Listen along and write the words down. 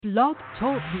Blog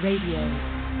Talk Radio.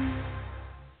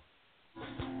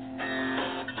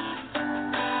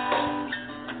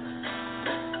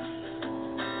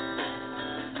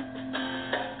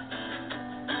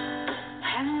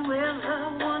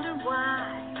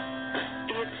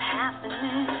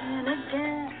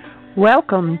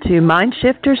 Welcome to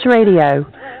Mindshifters Radio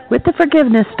with the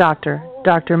Forgiveness Doctor,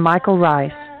 Dr. Michael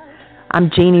Ryce.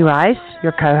 I'm Jeanie Ryce,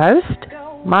 your co-host.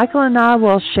 Michael and I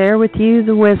will share with you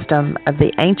the wisdom of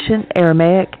the ancient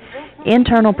Aramaic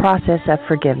internal process of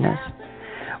forgiveness.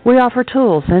 We offer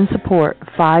tools and support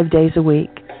 5 days a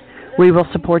week. We will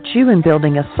support you in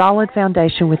building a solid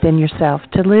foundation within yourself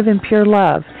to live in pure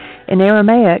love, in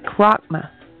Aramaic, Rachma.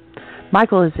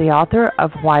 Michael is the author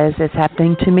of Why Is This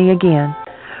Happening to Me Again?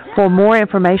 For more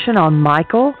information on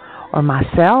Michael or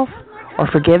myself or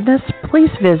forgiveness,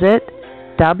 please visit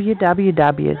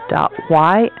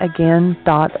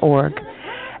www.whyagain.org.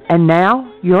 And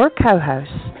now, your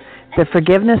co-hosts, the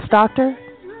Forgiveness Doctor,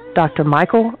 Dr.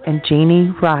 Michael and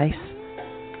Jeanie Ryce.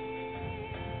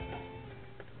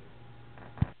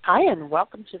 Hi, and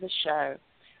welcome to the show.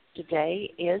 Today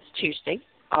is Tuesday,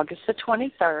 August the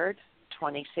 23rd,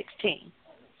 2016.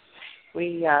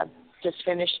 We just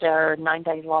finished our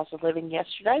 9-day Laws of Living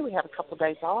yesterday. We had a couple of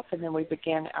days off, and then we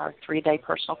began our 3-day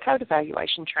personal code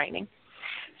evaluation training.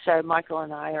 So Michael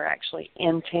and I are actually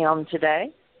in town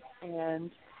today, and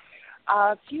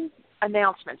a few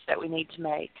announcements that we need to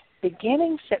make.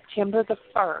 Beginning September the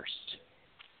 1st,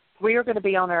 we are going to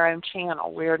be on our own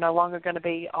channel. We are no longer going to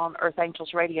be on Earth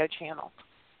Angels Radio channel.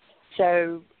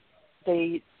 So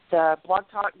the Blog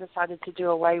Talk decided to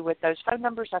do away with those phone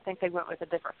numbers. I think they went with a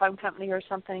different phone company or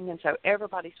something, and so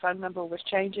everybody's phone number was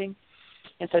changing.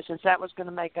 And so since that was going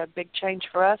to make a big change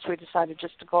for us, we decided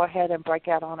just to go ahead and break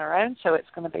out on our own. So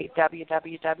it's going to be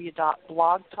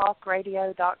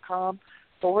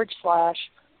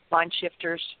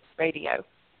www.blogtalkradio.com/Mindshifters Radio.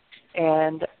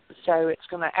 And so it's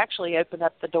going to actually open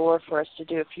up the door for us to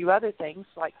do a few other things,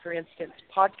 like, for instance,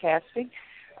 podcasting.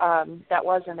 That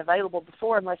wasn't available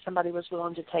before unless somebody was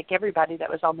willing to take everybody that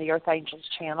was on the Earth Angels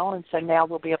channel, and so now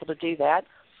we'll be able to do that.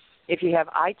 If you have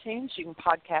iTunes, you can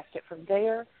podcast it from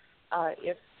there.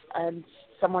 And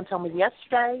someone told me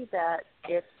yesterday that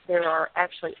if there are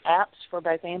actually apps for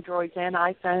both Androids and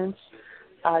iPhones,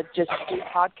 just do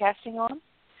podcasting on.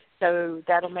 So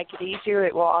that'll make it easier.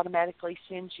 It will automatically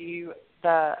send you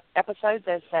the episodes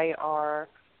as they are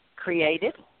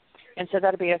created. And so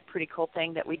that'll be a pretty cool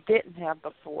thing that we didn't have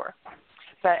before.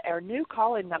 But our new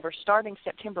call-in number starting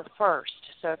September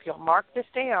 1st, so if you'll mark this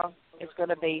down, is going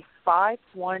to be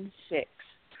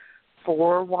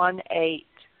 516-418-5786.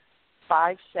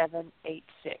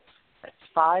 That's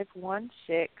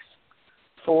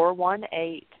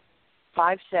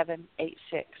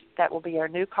 516-418-5786. That will be our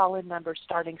new call-in number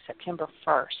starting September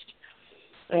 1st.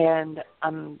 And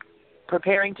I'm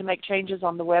preparing to make changes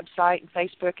on the website and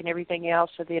Facebook and everything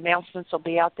else, so the announcements will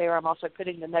be out there. I'm also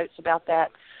putting the notes about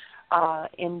that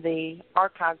in the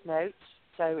archive notes,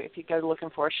 so if you go looking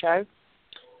for a show.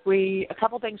 A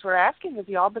couple things we're asking of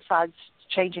y'all, besides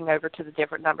changing over to the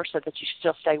different numbers so that you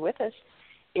still stay with us,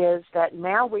 is that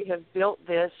now we have built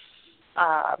this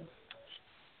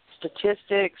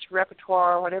statistics,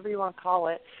 repertoire, whatever you want to call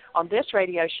it, on this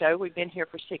radio show. We've been here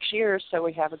for 6 years, so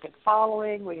we have a good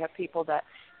following. We have people that,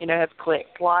 have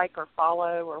clicked like or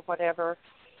follow or whatever.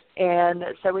 And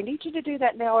so we need you to do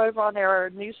that now over on our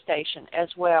news station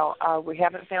as well. We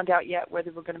haven't found out yet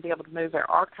whether we're going to be able to move our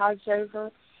archives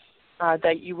over.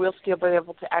 That you will still be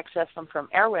able to access them from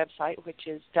our website, which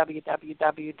is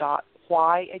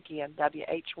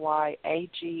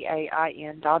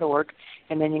www.whyagain.org,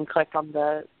 and then you can click on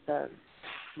the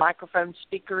microphone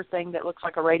speaker thing that looks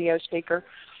like a radio speaker,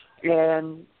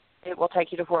 and it will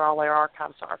take you to where all our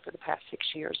archives are for the past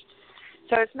 6 years.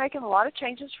 So it's making a lot of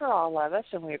changes for all of us,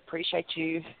 and we appreciate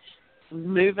you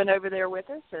moving over there with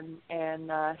us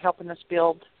and helping us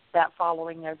build that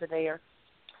following over there.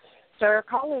 So our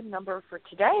call-in number for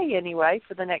today, anyway,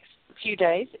 for the next few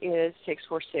days is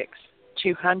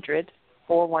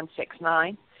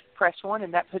 646-200-4169. Press 1,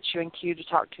 and that puts you in queue to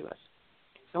talk to us.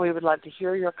 And we would love to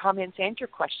hear your comments and your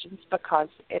questions because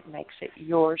it makes it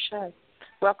your show.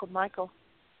 Welcome, Michael.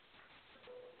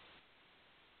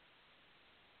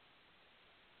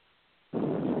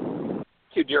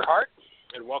 Thank you, dear heart,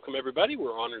 and welcome, everybody.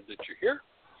 We're honored that you're here.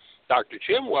 Dr.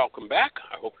 Jim, welcome back.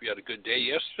 I hope you had a good day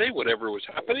yesterday, whatever was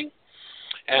happening.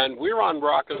 And we're on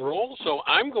rock and roll, so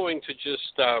I'm going to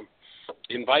just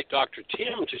invite Dr.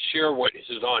 Tim to share what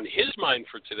is on his mind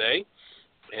for today.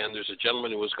 And there's a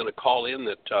gentleman who was going to call in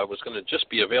that was going to just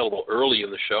be available early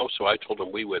in the show, so I told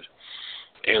him we would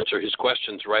answer his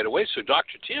questions right away. So,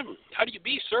 Dr. Tim, how do you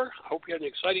be, sir? I hope you had an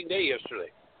exciting day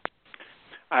yesterday.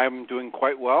 I'm doing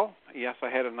quite well. Yes, I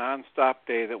had a nonstop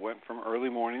day that went from early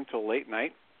morning till late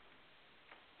night,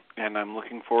 and I'm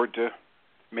looking forward to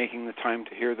making the time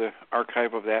to hear the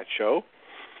archive of that show.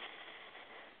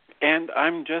 And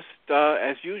I'm just,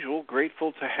 as usual,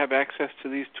 grateful to have access to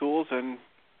these tools and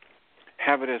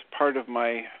have it as part of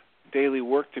my daily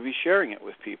work to be sharing it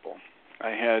with people.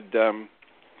 I had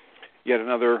yet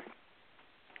another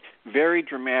very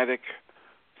dramatic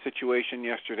situation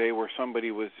yesterday where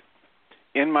somebody was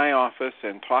in my office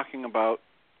and talking about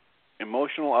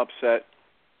emotional upset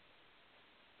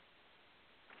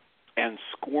and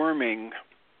squirming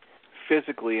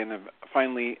physically, and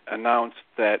finally announced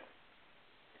that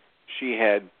she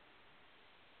had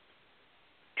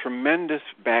tremendous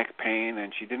back pain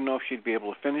and she didn't know if she'd be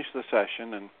able to finish the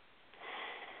session. And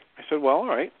I said, well, all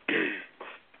right,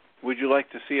 would you like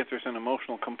to see if there's an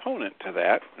emotional component to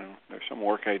that? And there's some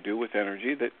work I do with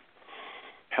energy that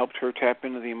helped her tap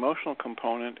into the emotional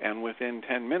component, and within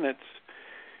 10 minutes,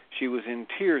 she was in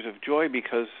tears of joy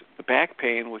because the back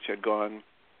pain, which had gone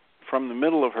from the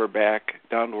middle of her back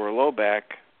down to her low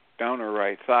back, down her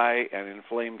right thigh, and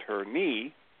inflamed her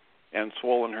knee and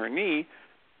swollen her knee,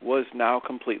 was now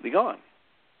completely gone.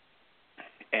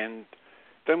 And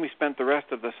then we spent the rest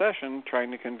of the session trying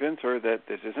to convince her that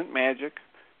this isn't magic,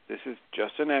 this is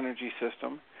just an energy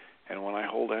system, and when I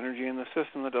hold energy in the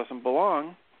system that doesn't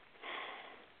belong,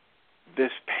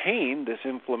 this pain, this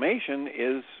inflammation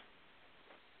is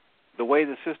the way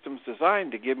the system's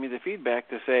designed to give me the feedback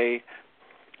to say,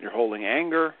 you're holding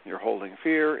anger, you're holding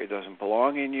fear, it doesn't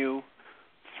belong in you.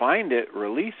 Find it,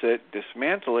 release it,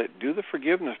 dismantle it, do the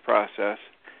forgiveness process,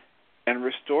 and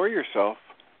restore yourself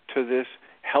to this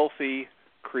healthy,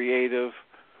 creative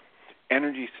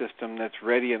energy system that's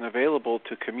ready and available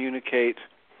to communicate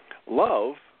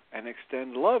love and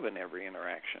extend love in every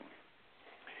interaction.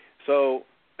 So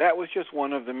that was just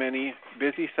one of the many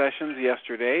busy sessions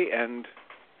yesterday, and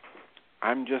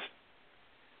I'm just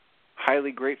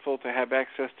highly grateful to have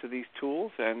access to these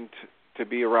tools and to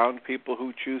be around people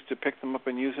who choose to pick them up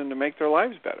and use them to make their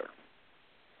lives better.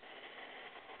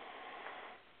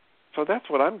 So that's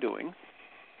what I'm doing.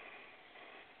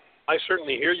 I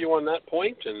certainly hear you on that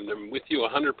point, and I'm with you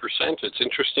 100%. It's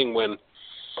interesting when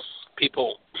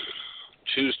people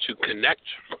choose to connect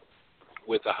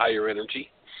with a higher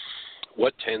energy,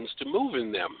 what tends to move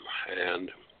in them. And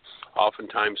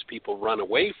oftentimes people run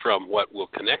away from what will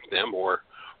connect them, or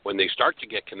when they start to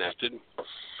get connected,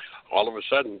 all of a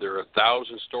sudden there are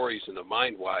 1,000 stories in the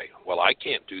mind why, well, I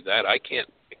can't do that, I can't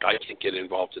get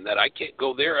involved in that, I can't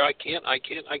go there, I can't.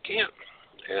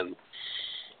 And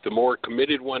the more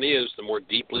committed one is, the more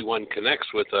deeply one connects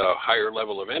with a higher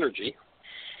level of energy,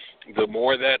 the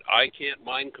more that I can't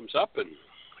mind comes up and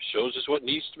shows us what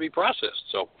needs to be processed.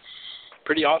 So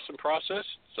pretty awesome process.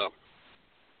 So,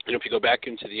 if you go back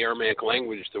into the Aramaic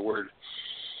language, the word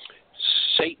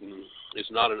Satan is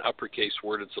not an uppercase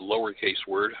word, it's a lowercase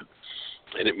word,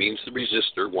 and it means the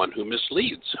resistor, one who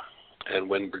misleads. And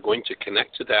when we're going to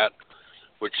connect to that,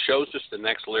 which shows us the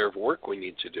next layer of work we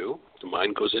need to do, the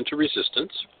mind goes into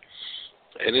resistance,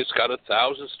 and it's got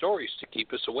 1,000 stories to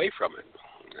keep us away from it.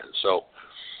 And so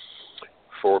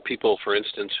for people, for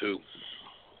instance, who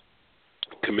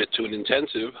commit to an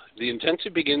intensive, the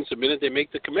intensive begins the minute they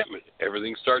make the commitment.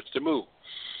 Everything starts to move.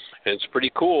 And it's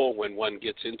pretty cool when one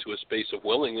gets into a space of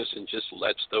willingness and just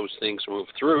lets those things move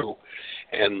through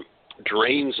and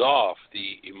drains off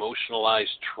the emotionalized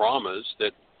traumas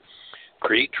that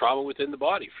create trauma within the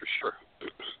body, for sure.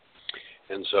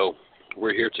 And so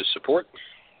we're here to support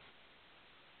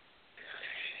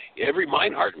every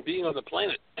mind, heart, and being on the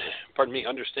planet,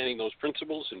 understanding those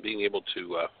principles and being able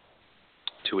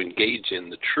to engage in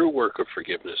the true work of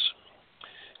forgiveness,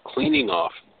 cleaning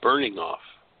off, burning off,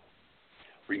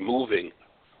 removing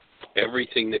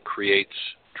everything that creates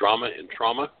drama and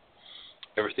trauma,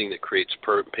 everything that creates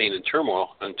pain and turmoil,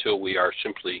 until we are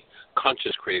simply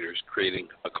conscious creators creating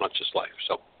a conscious life.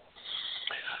 So,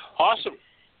 awesome.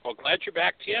 Well, glad you're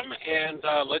back, Tim, and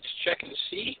let's check and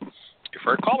see if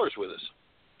our caller's with us.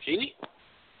 Jeanie?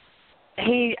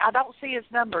 I don't see his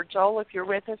number. Joel, if you're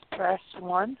with us, press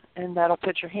 1, and that'll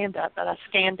put your hand up. But I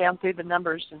scanned down through the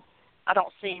numbers, and I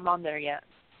don't see him on there yet.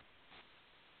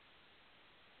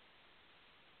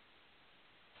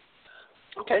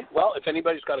 Okay, well, if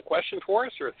anybody's got a question for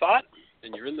us or a thought,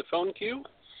 and you're in the phone queue,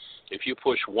 if you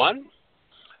push 1,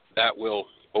 that will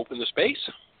open the space,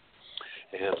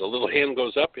 and a little hand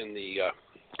goes up in the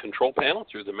control panel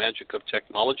through the magic of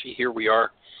technology. Here we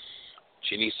are.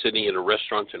 Jeanie's sitting in a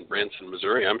restaurant in Branson,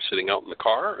 Missouri. I'm sitting out in the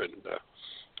car, and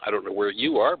I don't know where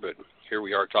you are, but here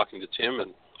we are talking to Tim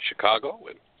in Chicago,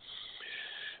 and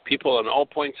people on all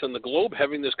points on the globe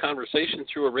having this conversation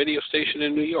through a radio station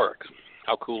in New York.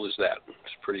 How cool is that?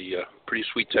 It's pretty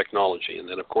sweet technology. And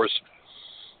then, of course,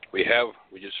 we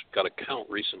just got a count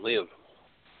recently of,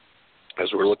 as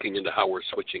we're looking into how we're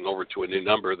switching over to a new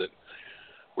number, that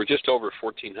we're just over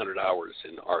 1,400 hours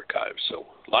in archives. So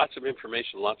lots of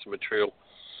information, lots of material.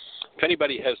 If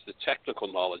anybody has the technical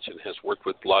knowledge and has worked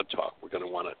with Blog Talk, we're going to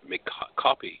want to make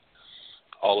copy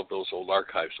all of those old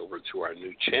archives over to our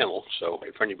new channel. So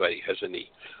if anybody has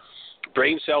any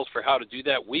brain cells for how to do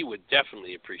that, we would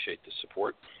definitely appreciate the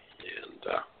support. And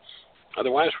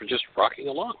otherwise, we're just rocking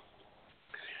along.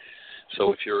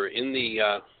 So if you're in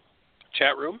the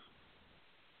chat room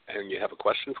and you have a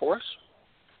question for us,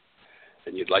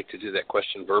 and you'd like to do that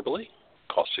question verbally,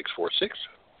 call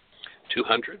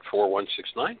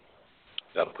 646-200-4169.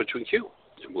 That'll put you in queue,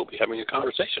 and we'll be having a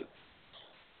conversation.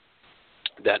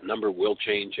 That number will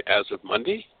change as of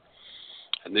Monday.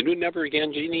 And the new number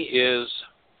again, Jeanie, is...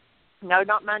 No,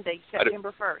 not Monday,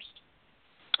 September 1st.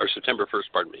 Or September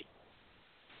 1st, pardon me.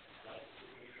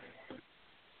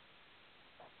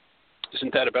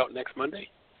 Isn't that about next Monday?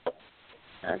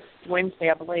 Wednesday,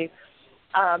 I believe.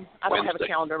 I don't have a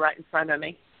calendar right in front of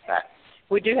me, but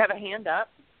we do have a hand up.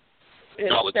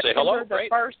 Let's say hello.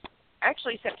 Right.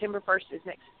 Actually, September 1st is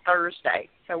next Thursday,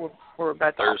 so we're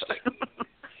both Thursday.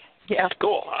 Yeah.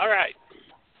 Cool. All right.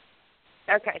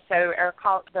 Okay, so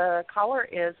the caller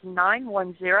is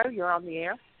 910. You're on the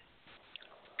air.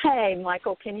 Hey,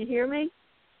 Michael, can you hear me?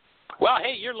 Well,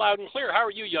 hey, you're loud and clear. How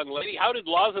are you, young lady? How did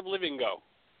Laws of Living go?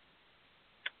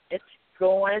 It's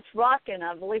going. It's rocking.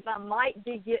 I believe I might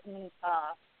be getting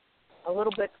a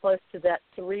little bit close to that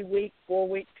 3-week,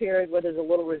 4-week period where there's a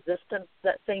little resistance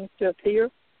that seems to appear.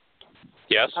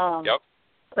 Yes. Yep.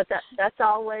 But that's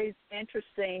always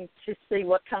interesting to see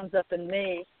what comes up in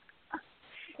me.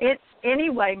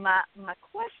 Anyway, my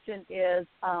question is,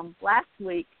 last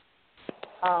week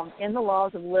in the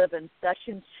Laws of Living,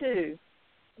 Session 2,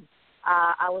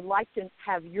 I would like to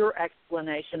have your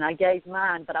explanation. I gave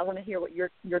mine, but I want to hear what your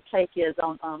take is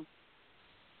on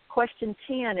question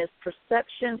 10 is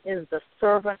perception is the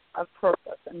servant of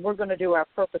purpose. And we're going to do our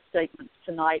purpose statements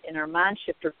tonight in our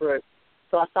Mindshifter group.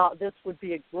 So I thought this would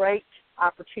be a great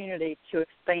opportunity to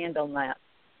expand on that.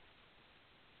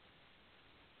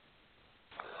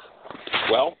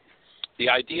 Well, the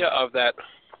idea of that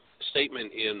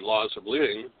statement in Laws of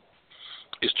Living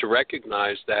is to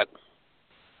recognize that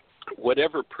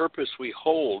whatever purpose we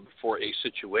hold for a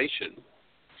situation,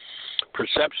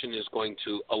 perception is going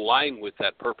to align with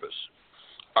that purpose.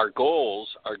 Our goals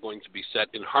are going to be set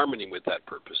in harmony with that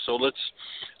purpose. So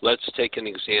let's take an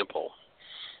example.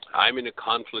 I'm in a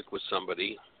conflict with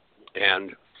somebody,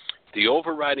 and the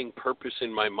overriding purpose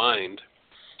in my mind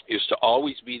is to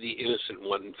always be the innocent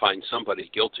one and find somebody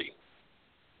guilty.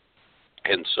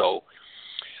 And so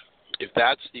if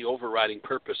that's the overriding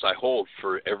purpose I hold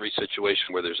for every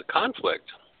situation where there's a conflict,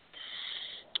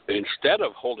 instead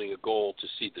of holding a goal to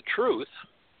see the truth,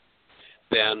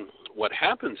 then what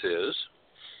happens is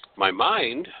my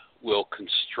mind will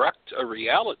construct a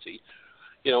reality.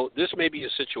 You know, this may be a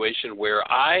situation where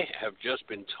I have just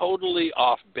been totally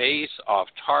off base, off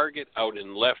target, out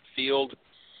in left field.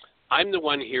 I'm the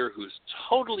one here who's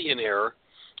totally in error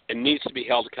and needs to be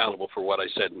held accountable for what I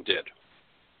said and did.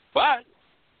 But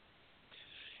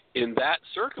in that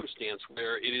circumstance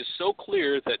where it is so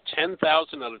clear that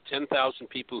 10,000 out of 10,000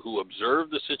 people who observe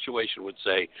the situation would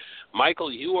say,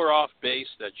 Michael, you are off base,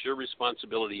 that's your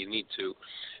responsibility, you need to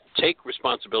take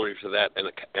responsibility for that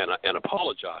and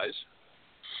apologize.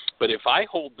 But if I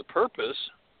hold the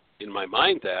purpose in my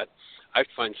mind that I have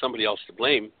to find somebody else to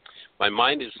blame, my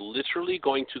mind is literally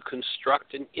going to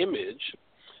construct an image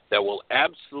that will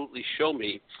absolutely show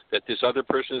me that this other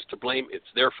person is to blame,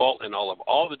 it's their fault, and I'll have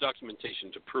all the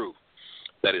documentation to prove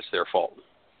that it's their fault.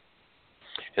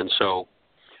 And so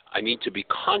I need to be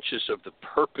conscious of the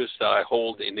purpose that I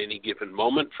hold in any given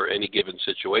moment for any given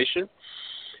situation.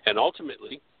 And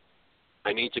ultimately,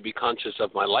 I need to be conscious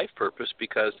of my life purpose,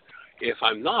 because if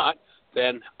I'm not,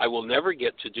 then I will never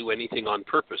get to do anything on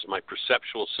purpose. My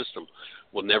perceptual system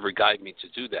will never guide me to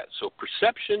do that. So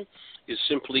perception is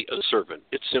simply a servant.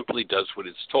 It simply does what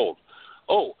it's told.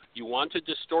 Oh, you want a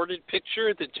distorted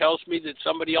picture that tells me that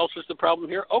somebody else is the problem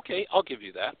here? Okay, I'll give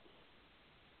you that.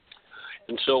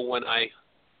 And so when I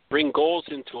bring goals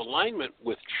into alignment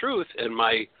with truth, and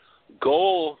my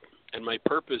goal and my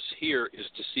purpose here is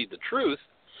to see the truth,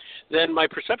 then my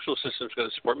perceptual system is going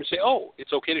to support me and say, oh,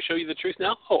 it's okay to show you the truth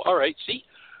now? Oh, all right, see,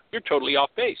 you're totally off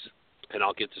base. And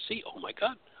I'll get to see, oh, my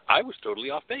God, I was totally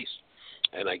off base.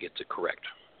 And I get to correct.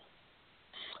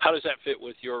 How does that fit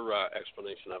with your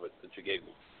explanation of it that you gave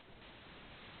me?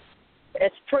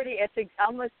 It's pretty. It's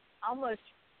almost.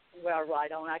 Well,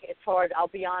 right on. It's hard. I'll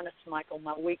be honest, Michael.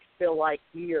 My weeks feel like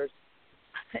years,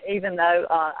 even though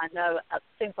I know it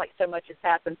seems like so much has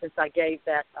happened since I gave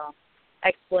that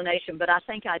explanation. But I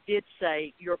think I did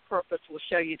say your purpose will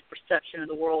show you the perception of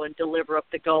the world and deliver up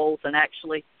the goals, and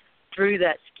actually drew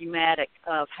that schematic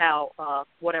of how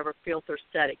whatever filter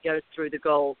set it goes through the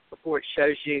goals before it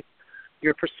shows you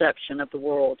your perception of the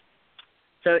world.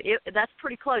 So that's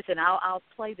pretty close, and I'll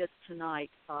play this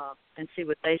tonight and see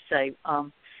what they say.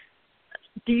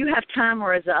 Do you have time,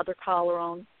 or is the other caller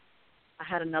on? I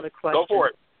had another question. Go for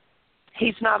it.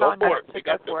 He's not go on for yet, it. so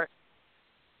go for it.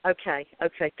 Okay,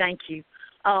 thank you.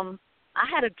 I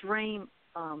had a dream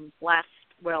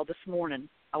this morning.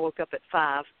 I woke up at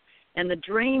 5, and the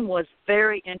dream was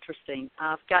very interesting.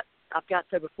 I've got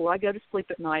so before I go to sleep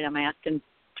at night, I'm asking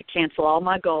to cancel all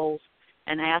my goals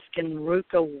and asking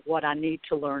Ruka what I need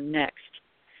to learn next.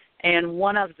 And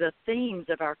one of the themes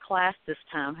of our class this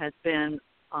time has been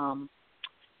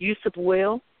use of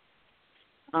will.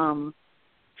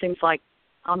 Seems like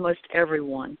almost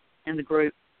everyone in the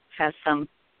group has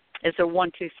it's a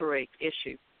 1, 2, 3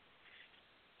 issue.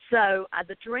 So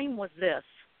the dream was this.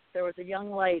 There was a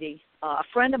young lady, a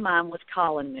friend of mine was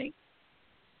calling me,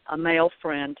 a male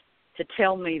friend, to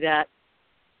tell me that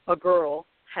a girl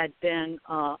had been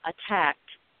attacked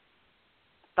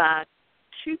by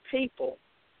 2 people,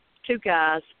 2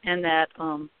 guys, and that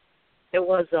it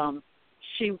was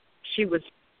she was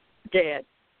dead.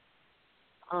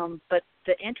 But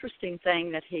the interesting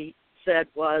thing that he said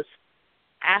was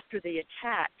after the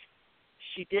attack,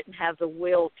 she didn't have the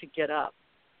will to get up.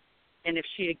 And if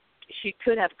she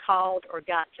could have called or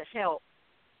got to help,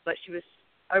 but she was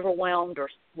overwhelmed or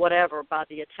whatever by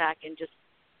the attack and just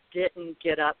didn't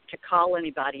get up to call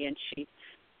anybody, and she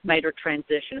made her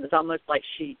transition. It was almost like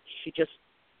she just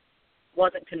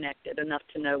wasn't connected enough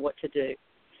to know what to do.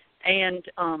 And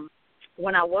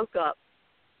when I woke up,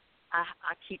 I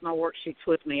keep my worksheets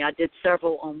with me. I did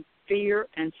several on fear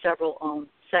and several on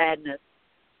sadness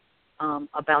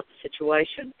about the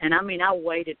situation. And, I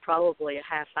waited probably a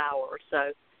half hour or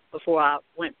so before I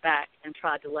went back and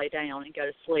tried to lay down and go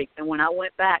to sleep. And when I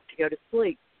went back to go to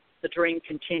sleep, the dream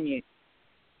continued.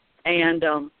 And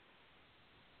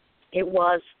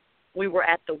we were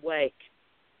at the wake.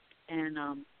 And,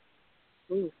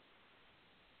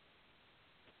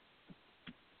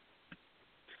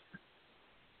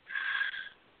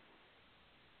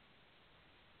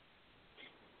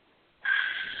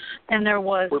 and there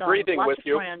was We're breathing lots with of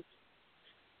you. Friends.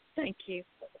 Thank you.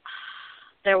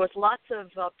 There was lots of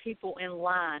people in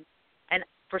line, and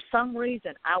for some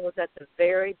reason I was at the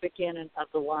very beginning of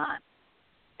the line.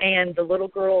 And the little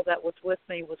girl that was with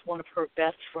me was one of her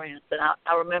best friends, and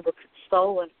I remember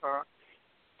consoling her.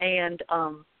 And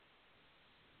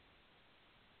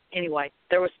anyway,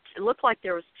 it looked like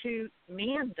there was 2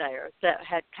 men there that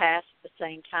had passed the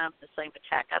same time, the same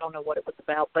attack. I don't know what it was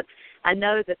about, but I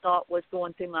know the thought was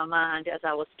going through my mind as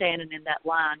I was standing in that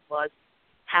line was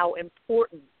how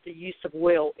important the use of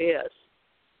will is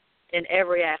in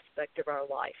every aspect of our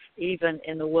life, even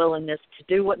in the willingness to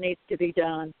do what needs to be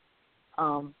done.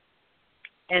 And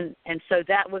so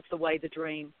that was the way the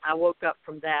dream, I woke up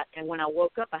from that. And when I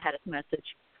woke up, I had a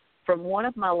message from one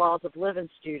of my Laws of Living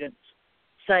students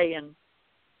saying,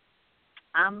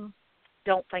 I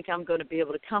don't think I'm going to be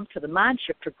able to come to the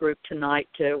Mindshifter group tonight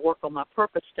to work on my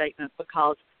purpose statement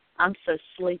because I'm so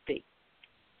sleepy.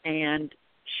 And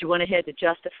she went ahead to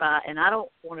justify, and I don't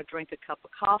want to drink a cup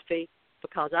of coffee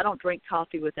because I don't drink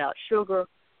coffee without sugar,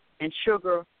 and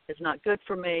sugar is not good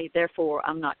for me, therefore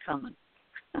I'm not coming.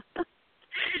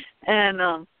 And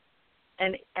I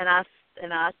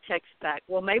text back,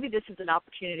 well, maybe this is an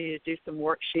opportunity to do some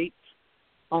worksheets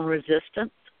on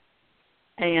resistance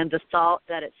and the thought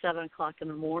that at 7 o'clock in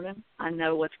the morning, I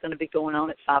know what's going to be going on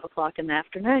at 5 o'clock in the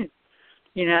afternoon.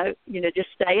 Just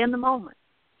stay in the moment.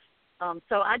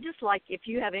 So I just like, if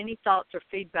you have any thoughts or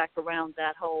feedback around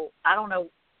that whole, I don't know,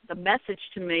 the message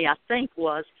to me, I think,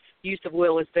 was use of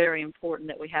will is very important,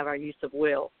 that we have our use of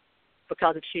will.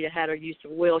 Because if she had her use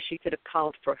of will, she could have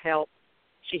called for help.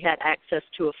 She had access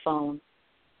to a phone.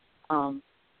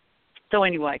 So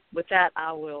anyway, with that,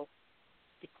 I will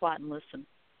be quiet and listen.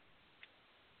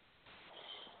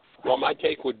 Well, my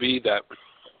take would be that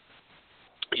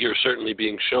you're certainly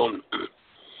being shown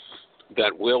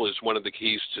that will is one of the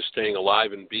keys to staying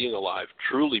alive and being alive,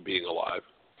 truly being alive.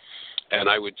 And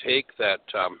I would take that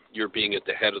you're being at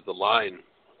the head of the line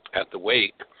at the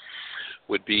wake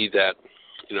would be that,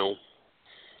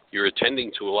 you're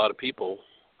attending to a lot of people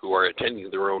who are attending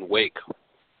their own wake,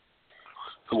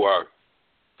 who are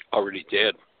already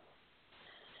dead,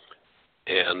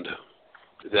 and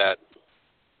that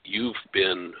you've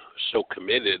been so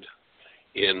committed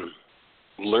in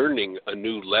learning a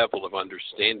new level of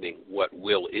understanding what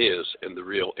will is and the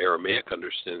real Aramaic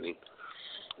understanding,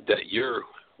 that you're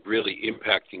really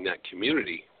impacting that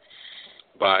community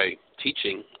by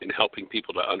teaching and helping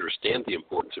people to understand the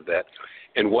importance of that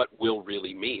and what will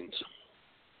really means.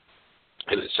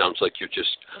 And it sounds like you're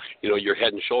just, you're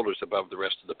head and shoulders above the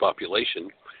rest of the population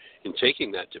in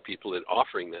taking that to people and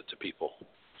offering that to people.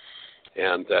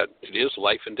 And that it is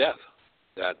life and death,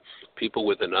 that people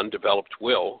with an undeveloped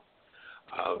will,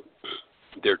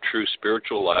 their true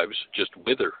spiritual lives just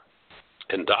wither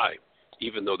and die,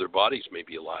 even though their bodies may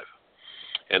be alive.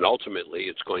 And ultimately,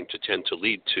 it's going to tend to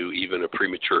lead to even a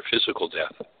premature physical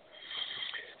death.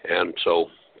 And so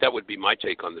that would be my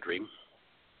take on the dream.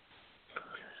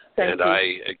 Thank you.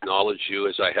 I acknowledge you,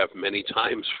 as I have many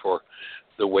times, for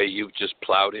the way you've just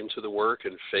plowed into the work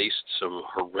and faced some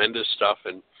horrendous stuff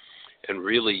and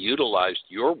really utilized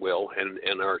your will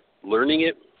and are learning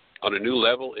it on a new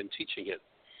level and teaching it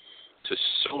to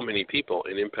so many people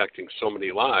and impacting so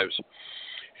many lives.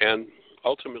 And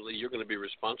ultimately, you're going to be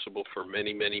responsible for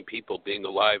many, many people being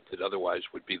alive that otherwise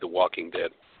would be the walking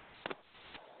dead.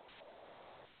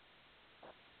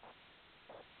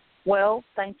 Well,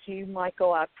 thank you,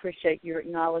 Michael. I appreciate your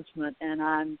acknowledgement, and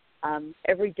I'm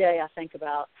every day I think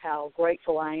about how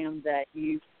grateful I am that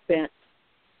you spent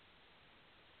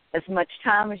as much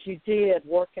time as you did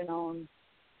working on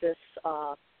this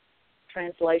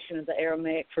translation of the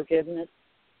Aramaic forgiveness.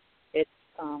 It's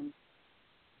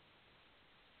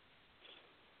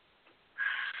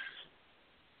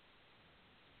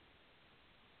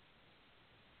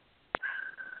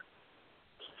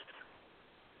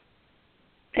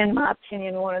in my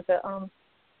opinion, one of the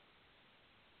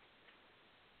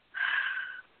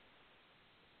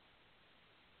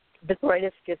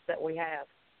greatest gifts that we have.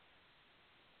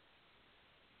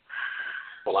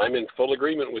 Well, I'm in full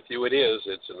agreement with you. It is.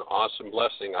 It's an awesome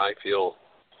blessing. I feel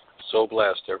so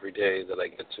blessed every day that I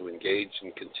get to engage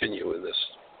and continue in this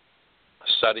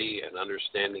study and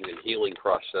understanding and healing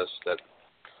process that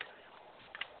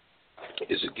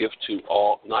is a gift to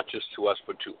all, not just to us,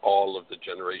 but to all of the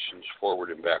generations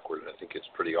forward and backward. I think it's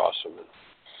pretty awesome. And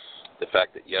the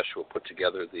fact that Yeshua put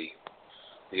together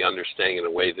the understanding in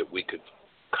a way that we could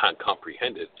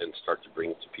comprehend it and start to bring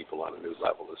it to people on a new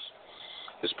level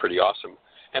is pretty awesome.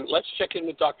 And let's check in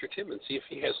with Dr. Tim and see if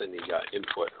he has any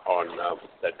input on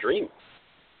that dream.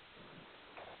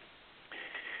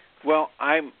 Well,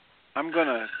 I'm going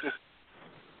to just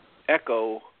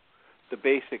echo the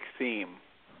basic theme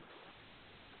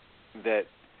that,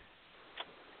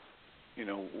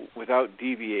 without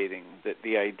deviating, that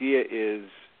the idea is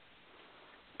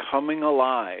coming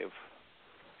alive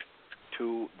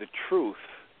to the truth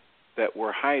that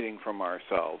we're hiding from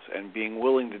ourselves and being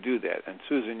willing to do that. And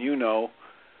Susan, you know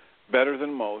better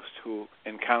than most who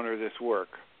encounter this work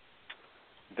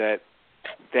that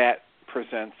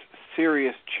presents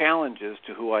serious challenges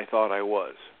to who I thought I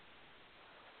was.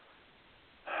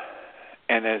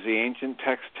 And as the ancient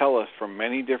texts tell us from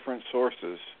many different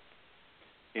sources,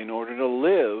 in order to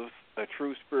live a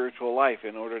true spiritual life,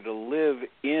 in order to live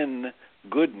in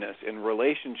goodness, in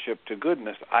relationship to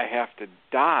goodness, I have to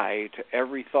die to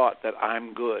every thought that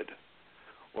I'm good,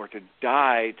 or to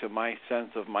die to my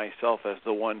sense of myself as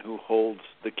the one who holds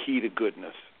the key to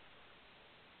goodness,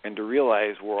 and to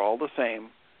realize we're all the same,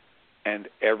 and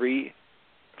every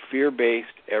fear-based,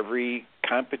 every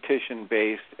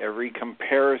competition-based, every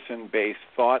comparison-based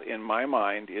thought in my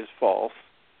mind is false.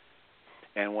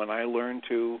 And when I learn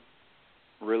to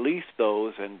release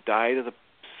those and die to the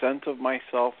sense of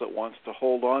myself that wants to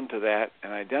hold on to that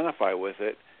and identify with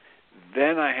it,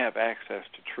 then I have access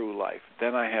to true life.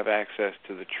 Then I have access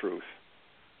to the truth.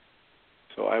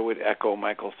 So I would echo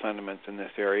Michael's sentiments in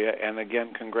this area, and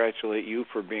again congratulate you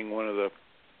for being one of the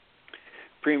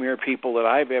premier people that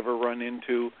I've ever run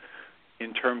into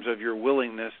in terms of your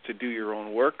willingness to do your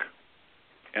own work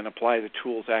and apply the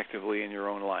tools actively in your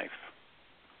own life.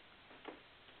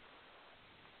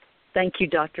 Thank you,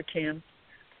 Dr. Tim.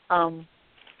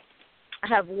 I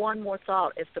have one more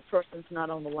thought if the person's not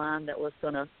on the line that was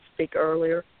going to speak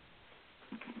earlier.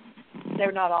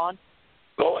 They're not on.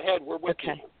 Go ahead. We're with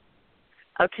you.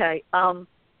 Okay.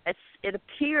 It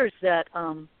appears that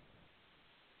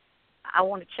I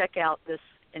want to check out this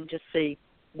and just see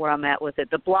where I'm at with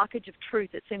it. The blockage of truth,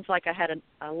 it seems like I had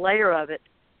a layer of it,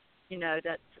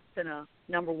 that's been a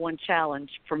number one challenge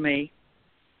for me.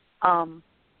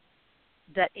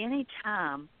 That any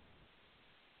time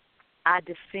I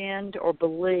defend or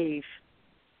believe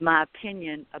my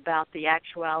opinion about the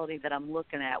actuality that I'm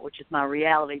looking at, which is my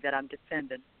reality that I'm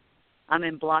defending. I'm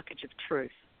in blockage of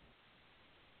truth.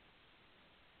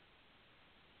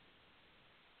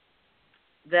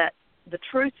 That the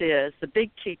truth is, the big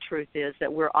key truth is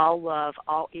that we're all love,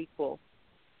 all equal.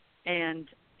 And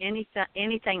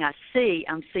anything I see,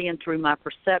 I'm seeing through my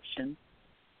perception.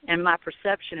 And my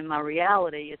perception and my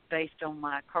reality is based on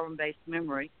my carbon-based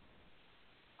memory.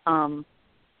 So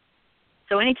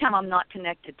anytime I'm not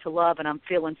connected to love and I'm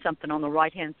feeling something on the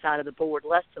right-hand side of the board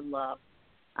less than love,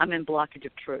 I'm in blockage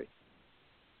of truth.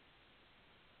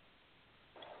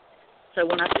 So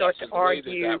when I start to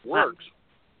argue... that works.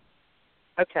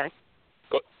 Okay.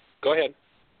 Go ahead.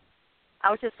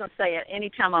 I was just going to say,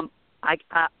 anytime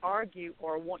I argue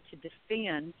or want to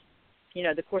defend,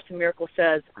 the Course in Miracles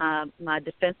says my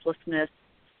defenselessness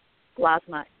lies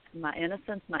my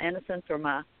innocence, or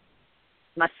my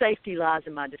safety lies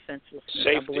in my defenselessness.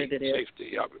 Safety, I believe it is. Safety,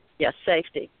 yeah. Yes,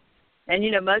 safety. And,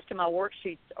 most of my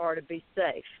worksheets are to be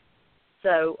safe.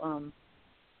 So,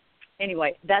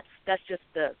 anyway, that's just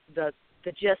the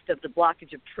gist of the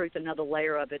blockage of truth, another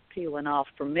layer of it peeling off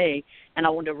for me, and I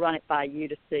wanted to run it by you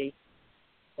to see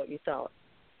what you thought.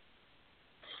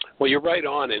 Well, you're right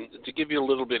on, and to give you a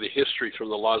little bit of history from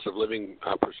the Laws of Living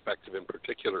perspective in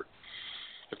particular,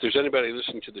 if there's anybody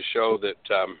listening to the show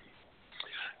that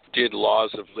did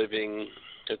Laws of Living,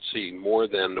 more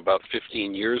than about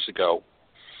 15 years ago,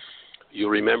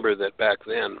 you'll remember that back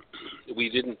then we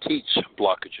didn't teach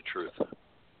blockage of truth.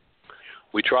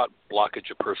 We taught blockage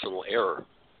of personal error.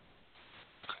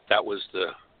 That was the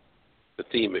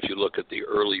theme if you look at the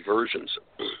early versions.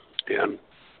 And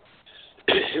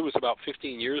it was about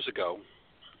 15 years ago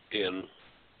in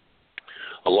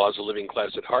a Laws of Living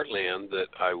class at Heartland that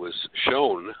I was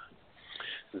shown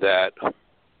that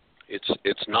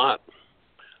it's not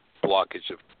blockage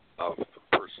of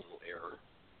personal error.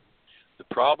 The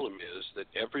problem is that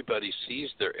everybody sees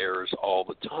their errors all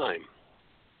the time,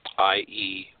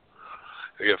 i.e.,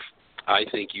 if I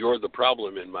think you're the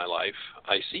problem in my life,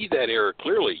 I see that error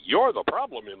clearly. You're the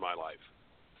problem in my life.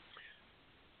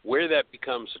 Where that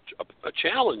becomes a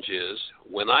challenge is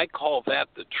when I call that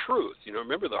the truth.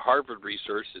 Remember the Harvard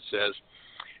research that says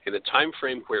in a time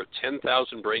frame where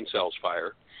 10,000 brain cells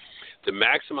fire, the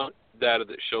maximum data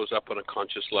that shows up on a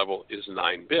conscious level is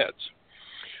 9 bits.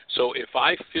 So if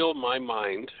I fill my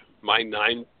mind, my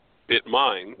 9-bit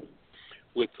mind,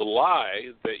 with the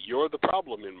lie that you're the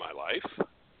problem in my life,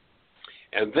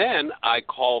 and then I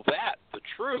call that the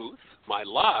truth, my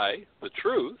lie, the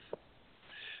truth,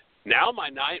 now my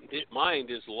 9-bit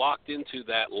mind is locked into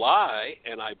that lie,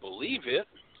 and I believe it.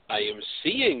 I am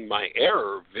seeing my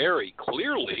error very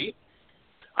clearly.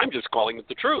 I'm just calling it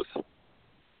the truth.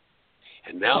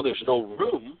 And now there's no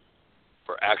room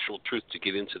for actual truth to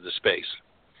get into the space.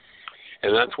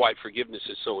 And that's why forgiveness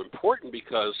is so important,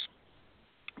 because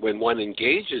when one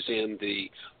engages in the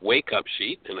wake-up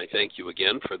sheet, and I thank you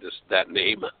again for that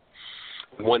name,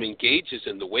 when one engages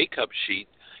in the wake-up sheet,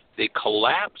 they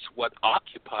collapse what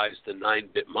occupies the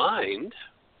 9-bit mind,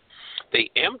 they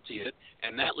empty it,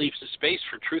 and that leaves the space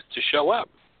for truth to show up.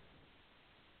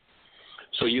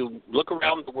 So you look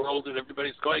around the world and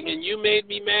everybody's going, and you made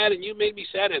me mad and you made me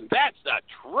sad, and that's not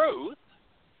truth.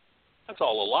 That's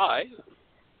all a lie.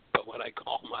 But when I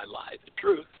call my lie the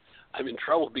truth, I'm in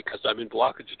trouble because I'm in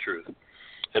blockage of truth.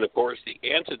 And, of course, the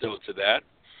antidote to that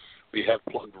we have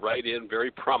plugged right in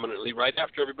very prominently right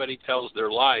after everybody tells their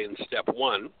lie in step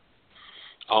 1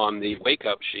 on the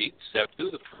wake-up sheet. Step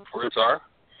 2, the words are,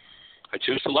 I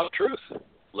choose to love truth.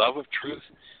 Love of truth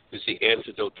is the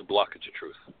antidote to blockage of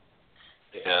truth.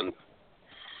 And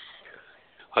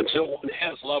until one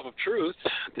has love of truth,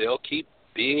 they'll keep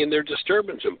being in their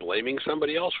disturbance and blaming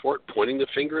somebody else for it, pointing the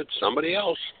finger at somebody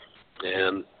else.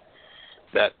 And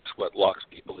that's what locks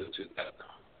people into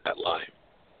that lie.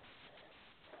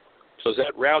 So does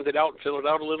that round it out and fill it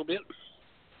out a little bit?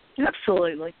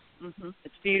 Absolutely. Mm-hmm.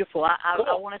 It's beautiful. I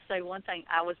Cool. want to say one thing.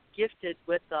 I was gifted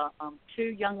with 2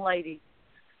 young ladies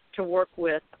to work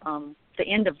with the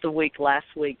end of the week last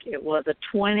week. It was a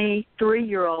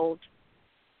 23-year-old,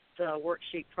 the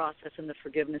worksheet process and the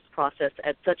forgiveness process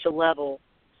at such a level.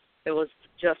 It was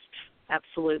just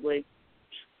absolutely,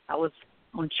 I was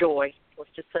on joy,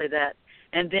 let's just say that.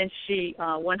 And then she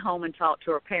went home and talked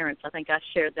to her parents. I think I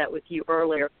shared that with you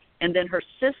earlier. And then her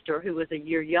sister, who was a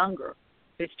year younger,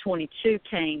 who's 22,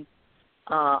 came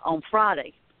on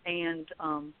Friday. And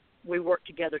we worked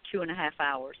together 2.5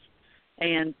 hours.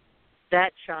 And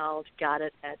that child got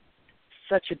it at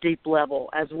such a deep level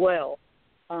as well.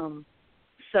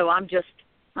 So I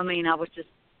was just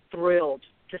thrilled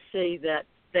to see that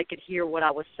they could hear what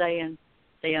I was saying.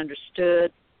 They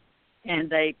understood. and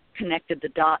they connected the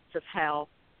dots of how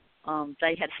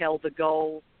they had held the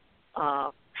goal,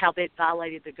 how they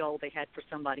violated the goal they had for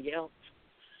somebody else.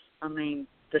 I mean,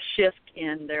 the shift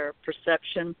in their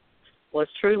perception was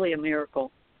truly a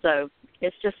miracle. So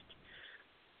it's just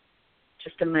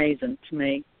amazing to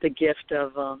me, the gift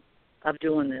of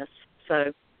doing this.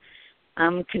 So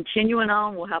I'm continuing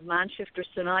on. We'll have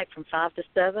Mindshifters tonight from 5 to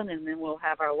 7, and then we'll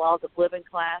have our Laws of Living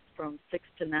class from 6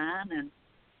 to 9.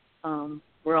 And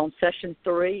we're on session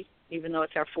 3, even though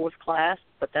it's our 4th class,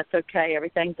 but that's okay.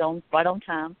 Everything's right on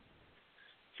time.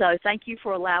 So thank you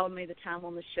for allowing me the time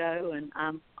on the show, and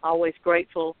I'm always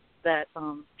grateful that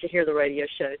to hear the radio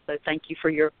show. So thank you for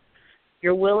your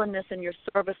willingness and your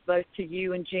service, both to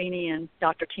you and Jeanie and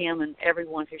Dr. Tim and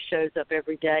everyone who shows up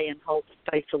every day and holds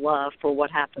space of love for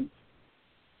what happens.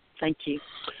 Thank you.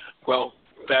 Well,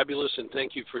 fabulous, and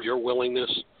thank you for your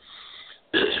willingness.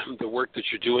 The work that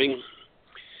you're doing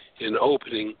in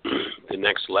opening the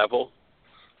next level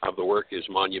of the work is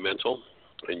monumental,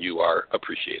 and you are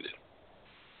appreciated.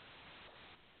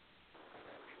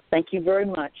 Thank you very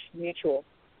much. Mutual.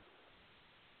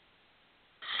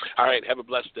 All right. Have a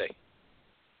blessed day.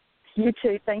 You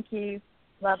too. Thank you.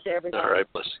 Love to everybody. All right.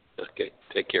 Bless. Okay.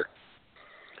 Take care.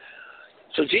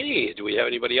 So, Jeanie, do we have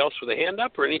anybody else with a hand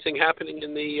up or anything happening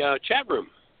in the chat room?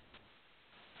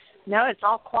 No, it's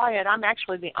all quiet. I'm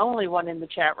actually the only one in the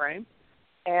chat room,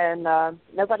 and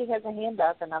nobody has a hand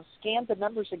up. And I've scanned the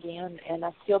numbers again, and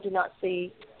I still do not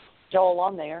see Joel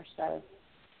on there. So.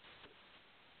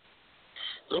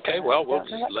 Okay. Well, we'll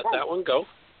just let that one go.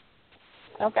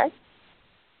 Okay.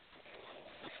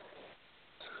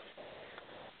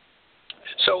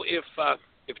 So if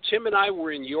Tim and I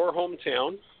were in your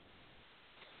hometown,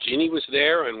 Jeanie was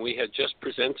there, and we had just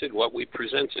presented what we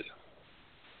presented.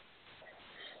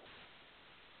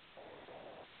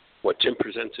 What Tim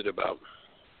presented about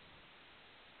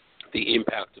the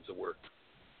impact of the work,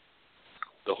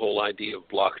 the whole idea of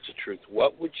block to truth.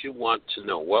 What would you want to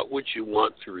know? What would you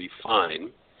want to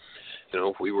refine? You know,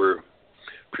 if we were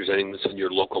presenting this in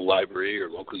your local library or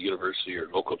local university or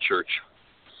local church,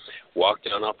 walk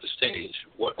down off the stage,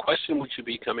 what question would you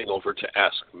be coming over to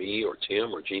ask me or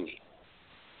Tim or Jeanie?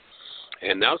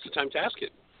 And now's the time to ask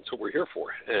it. That's what we're here for.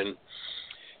 And, you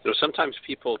know, sometimes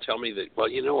people tell me that, well,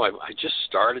 you know, I just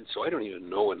started, so I don't even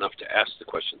know enough to ask the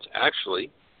questions.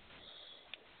 Actually,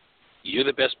 you're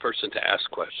the best person to ask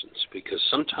questions, because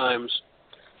sometimes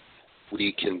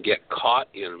we can get caught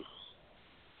in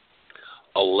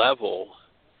a level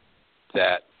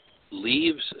that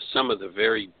leaves some of the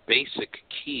very basic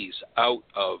keys out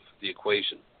of the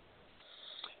equation.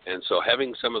 And so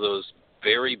having some of those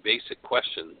very basic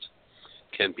questions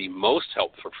can be most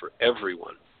helpful for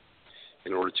everyone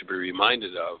in order to be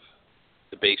reminded of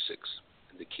the basics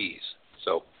and the keys.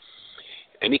 So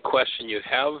any question you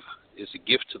have is a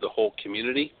gift to the whole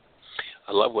community.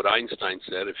 I love what Einstein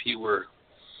said. If he were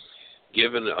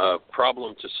given a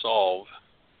problem to solve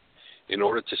in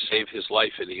order to save his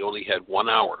life and he only had 1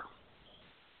 hour,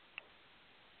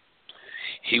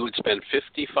 he would spend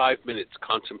 55 minutes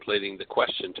contemplating the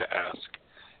question to ask,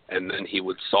 and then he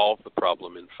would solve the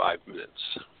problem in 5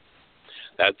 minutes.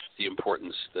 That's the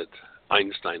importance that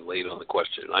Einstein laid on the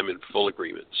question. I'm in full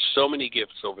agreement. So many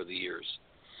gifts over the years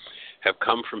have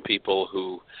come from people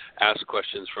who ask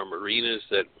questions from arenas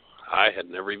that I had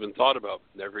never even thought about,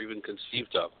 never even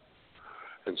conceived of.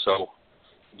 And so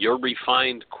your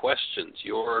refined questions,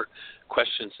 your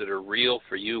questions that are real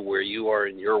for you where you are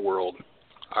in your world,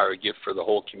 are a gift for the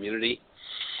whole community.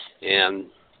 And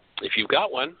if you've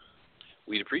got one,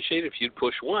 we'd appreciate it if you'd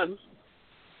push 1,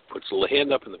 puts a little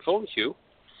hand up in the phone queue,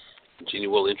 and Jeanie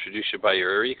will introduce you by your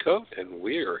area code, and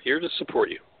we are here to support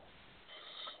you.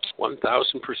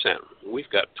 1,000%. We've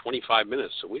got 25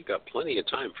 minutes, so we've got plenty of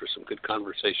time for some good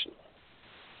conversation.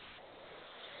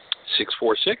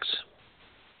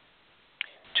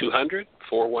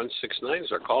 646-200-4169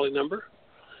 is our calling number.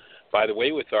 By the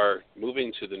way, with our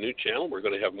moving to the new channel, we're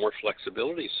going to have more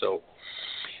flexibility. So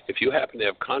if you happen to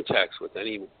have contacts with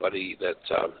anybody that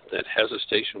has a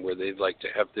station where they'd like to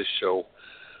have this show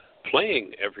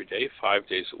playing every day, 5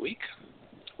 days a week,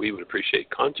 we would appreciate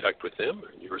contact with them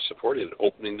and your support in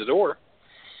opening the door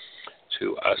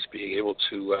to us being able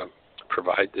to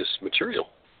provide this material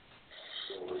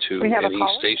to any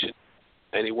station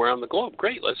anywhere on the globe.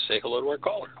 Great. Let's say hello to our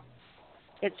caller.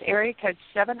 It's area code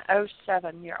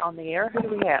 707. You're on the air. Who do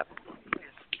we have?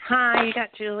 Hi, you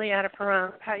got Julie out of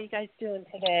Pahrump. How are you guys doing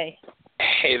today?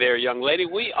 Hey there, young lady.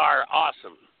 We are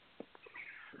awesome.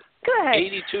 Good.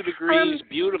 82 degrees,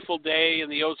 beautiful day in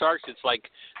the Ozarks. It's like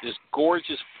this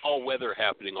gorgeous fall weather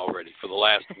happening already for the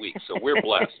last week, so we're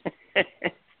blessed.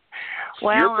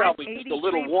 Well, You're probably I'm just a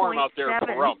little warm out there at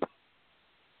Pahrump.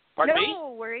 Pardon me?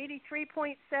 No, we're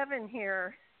 83.7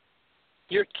 here.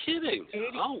 You're kidding. 80.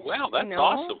 Oh, wow, that's No.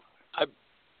 awesome.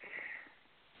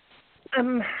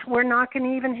 We're not going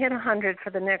to even hit 100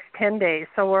 for the next 10 days,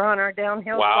 so we're on our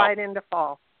downhill slide into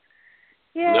fall.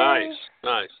 Yay.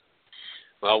 Nice.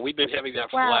 Well, we've been having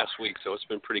that for the last week, so it's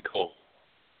been pretty cool.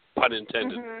 Pun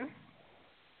intended.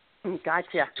 Mm-hmm.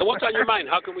 Gotcha. So what's on your mind?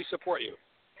 How can we support you?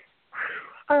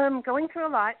 Going through a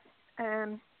lot.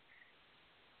 I've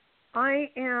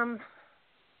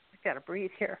got to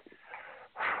breathe here.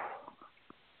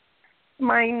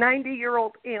 My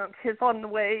 90-year-old aunt is on the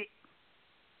way,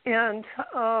 and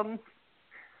I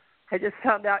just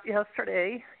found out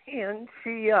yesterday, and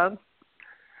she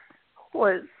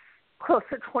was close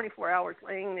to 24 hours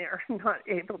laying there, not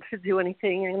able to do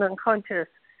anything, and unconscious,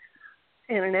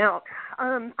 in and out.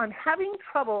 I'm having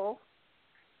trouble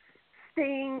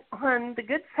staying on the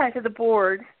good side of the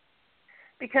board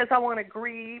because I want to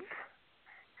grieve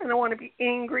and I want to be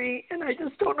angry, and I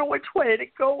just don't know which way to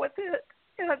go with it.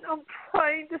 And I'm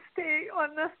trying to stay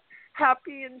on the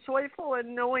happy and joyful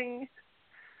and knowing,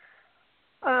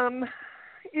 the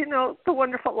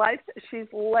wonderful life that she's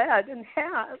led and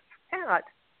has had.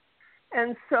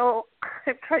 And so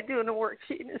I've tried doing a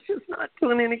worksheet, and it's just not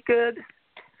doing any good.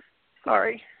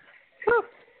 Sorry. Whew.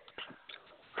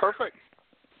 Perfect.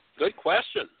 Good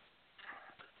question.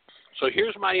 So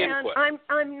here's my input. And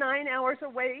I'm 9 hours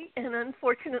away, and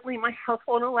unfortunately my house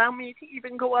won't allow me to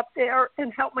even go up there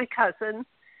and help my cousin.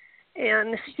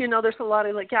 And, there's a lot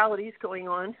of legalities going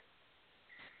on.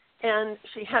 And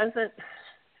she hasn't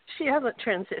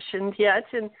transitioned yet,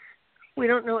 and we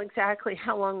don't know exactly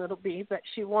how long it'll be, but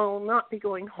she will not be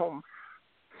going home.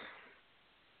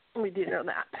 We do know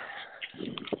that.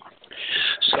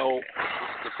 So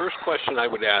the first question I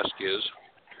would ask is,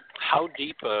 how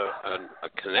deep a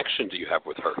connection do you have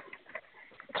with her?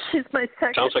 She's my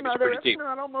second Sounds like mother, it's pretty deep. if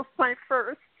not almost my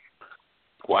first.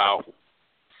 Wow.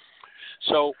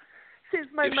 So she's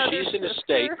my if mother's she's in a sister.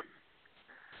 state,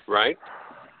 right?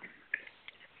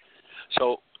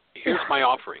 So here's my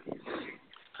offering.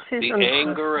 The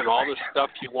anger and all the stuff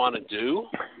you want to do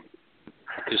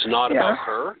is not about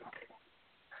her.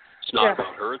 It's not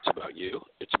about her. It's about you.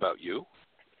 It's about you.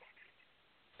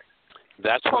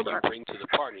 That's what you bring to the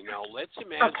party. Now, let's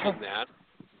imagine that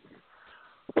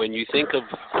when you think of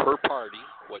her party,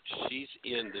 what she's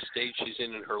in, the stage she's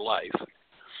in her life,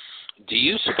 do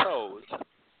you suppose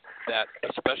that,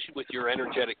 especially with your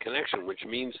energetic connection, which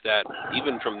means that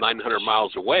even from 900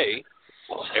 miles away,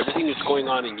 everything that's going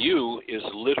on in you is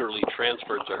literally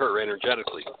transferred to her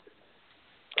energetically?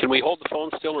 Can we hold the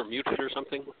phone still or mute it or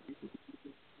something?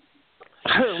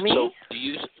 Who, me? So do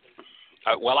you...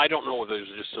 well, I don't know whether there's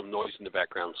just some noise in the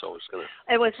background, so it's going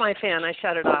to... It was my fan. I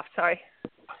shut it off. Sorry.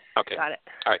 Okay. Got it.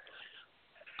 All right.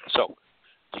 So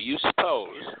do you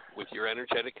suppose, with your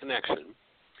energetic connection,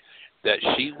 that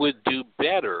she would do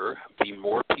better, be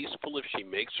more peaceful if she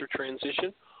makes her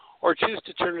transition, or choose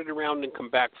to turn it around and come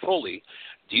back fully?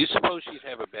 Do you suppose she'd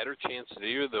have a better chance at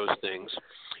either of those things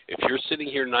if you're sitting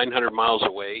here 900 miles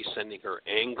away sending her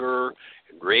anger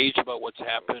and rage about what's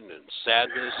happened and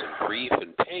sadness and grief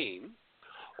and pain?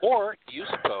 Or do you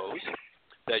suppose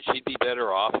that she'd be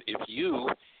better off if you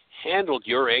handled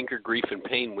your anger, grief, and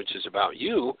pain, which is about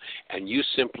you, and you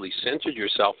simply centered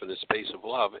yourself in a space of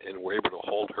love and were able to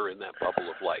hold her in that bubble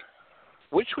of light?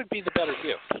 Which would be the better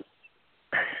gift?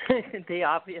 The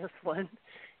obvious one.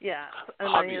 Yeah, and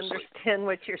Obviously. I understand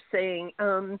what you're saying.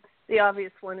 The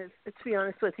obvious one is, to be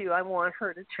honest with you, I want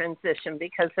her to transition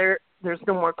because there's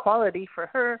no more quality for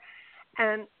her.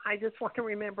 And I just want to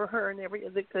remember her and every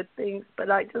of the good things,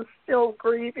 but I just still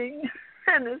grieving.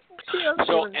 And it's just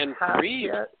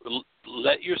grieve.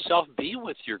 Let yourself be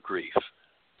with your grief.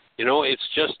 It's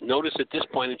just, notice at this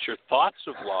point it's your thoughts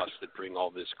of loss that bring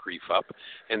all this grief up,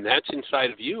 and that's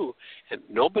inside of you. And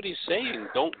nobody's saying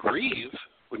don't grieve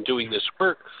when doing this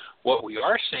work. What we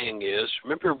are saying is,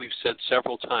 remember we've said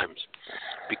several times,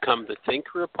 become the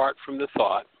thinker apart from the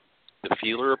thought, the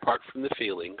feeler apart from the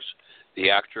feelings, the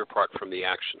actor apart from the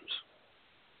actions.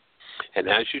 And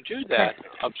as you do that,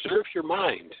 observe your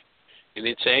mind in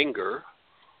its anger.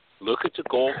 Look at the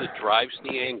goal that drives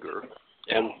the anger.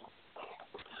 And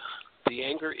the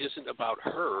anger isn't about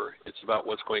her. It's about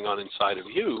what's going on inside of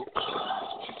you.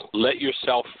 Let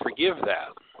yourself forgive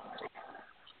that.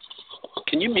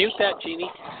 Can you mute that,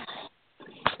 Jeanie?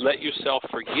 Let yourself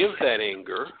forgive that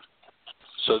anger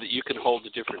so that you can hold a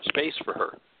different space for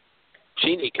her.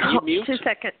 Jeanie, can you mute? 2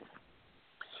 seconds.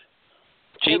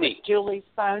 Jeanie. Julie's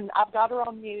phone. I've got her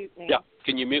on mute now. Yeah.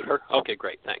 Can you mute her? Okay,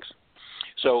 great. Thanks.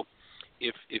 So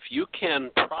if you can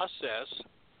process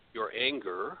your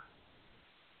anger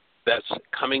that's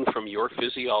coming from your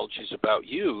physiologies about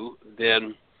you,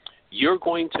 then you're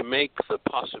going to make the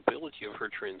possibility of her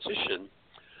transition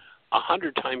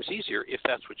 100 times easier if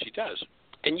that's what she does.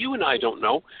 And you and I don't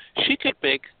know. She could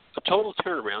make a total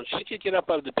turnaround. She could get up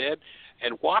out of the bed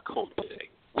and walk home today.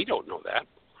 We don't know that.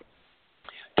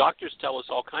 Doctors tell us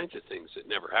all kinds of things that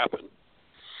never happen.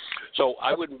 So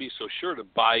I wouldn't be so sure to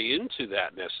buy into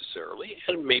that necessarily,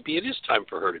 and maybe it is time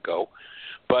for her to go.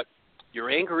 But your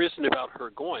anger isn't about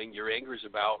her going. Your anger is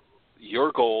about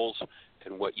your goals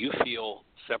and what you feel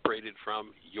separated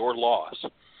from your loss.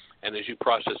 And as you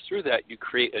process through that, you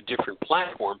create a different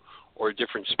platform or a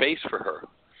different space for her.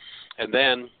 And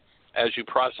then as you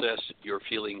process your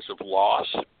feelings of loss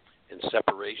and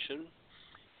separation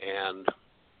and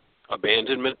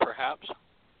abandonment perhaps,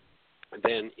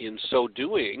 then in so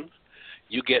doing,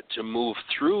 you get to move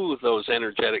through those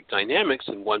energetic dynamics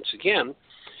and once again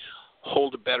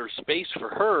hold a better space for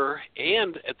her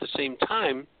and at the same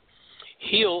time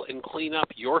heal and clean up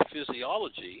your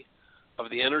physiology of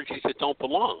the energies that don't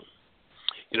belong.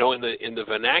 You know, in the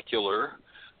vernacular,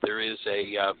 there is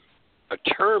a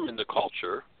term in the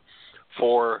culture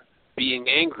for being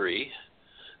angry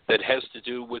that has to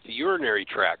do with the urinary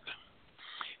tract.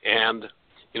 And,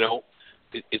 you know,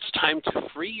 it's time to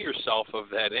free yourself of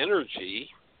that energy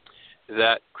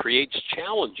that creates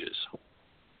challenges.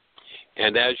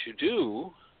 And as you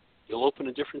do, you'll open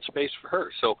a different space for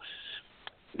her. So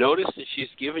notice that she's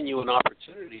given you an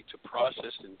opportunity to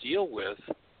process and deal with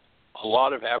a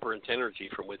lot of aberrant energy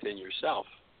from within yourself.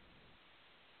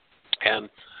 And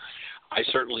I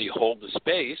certainly hold the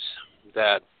space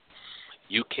that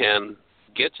you can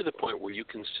get to the point where you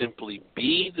can simply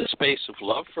be the space of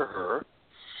love for her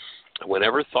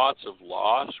whenever thoughts of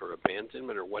loss or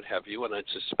abandonment or what have you, and I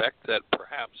suspect that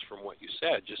perhaps from what you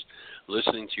said, just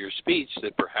listening to your speech,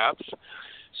 that perhaps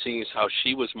seeing as how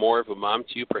she was more of a mom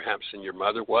to you perhaps than your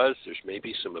mother was, there's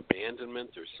maybe some abandonment,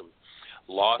 there's some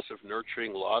loss of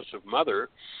nurturing, loss of mother,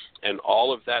 and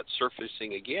all of that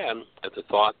surfacing again at the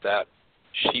thought that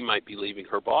she might be leaving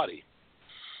her body.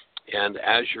 And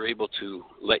as you're able to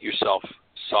let yourself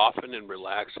soften and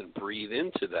relax and breathe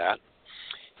into that,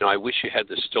 you know, I wish you had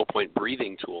the still point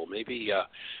breathing tool. Maybe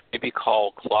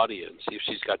call Claudia and see if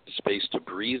she's got the space to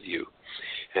breathe you,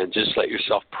 and just let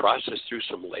yourself process through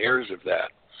some layers of that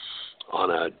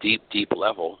on a deep, deep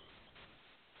level.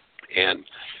 And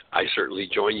I certainly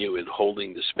join you in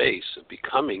holding the space of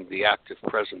becoming the active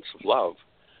presence of love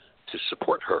to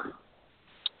support her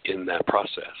in that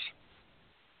process.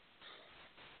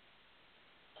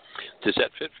 Does that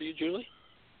fit for you, Julie?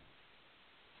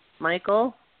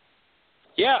 Michael?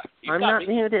 Yeah, I'm not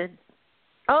muted.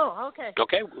 Oh, okay.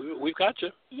 Okay, we've got you.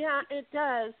 Yeah, it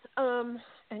does.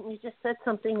 And you just said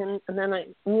something, and then I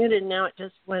muted. Now it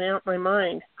just went out my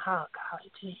mind. Oh,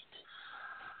 golly gee.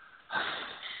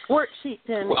 Worksheet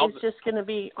then is just going to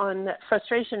be on that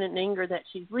frustration and anger that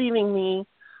she's leaving me.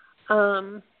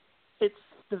 It's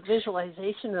the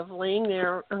visualization of laying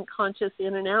there unconscious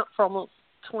in and out for almost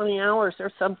 20 hours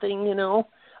or something, you know,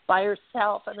 by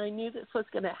herself. And I knew this was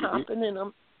going to happen, and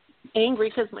I'm angry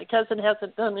because my cousin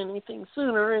hasn't done anything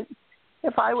sooner. And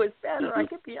if I was better, I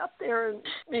could be up there and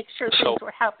make sure things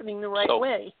were happening the right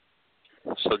way.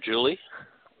 So, Julie,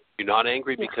 you're not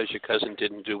angry because your cousin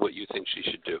didn't do what you think she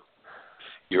should do.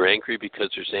 You're angry because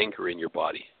there's anger in your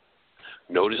body.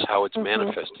 Notice how it's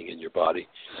manifesting in your body,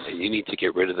 and you need to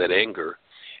get rid of that anger,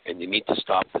 and you need to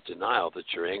stop the denial that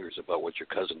your anger is about what your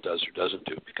cousin does or doesn't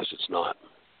do, because it's not.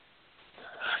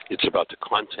 It's about the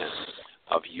content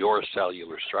of your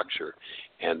cellular structure,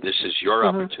 and this is your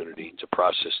opportunity to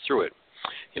process through it.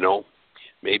 You know,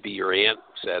 maybe your aunt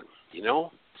said, you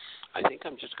know, I think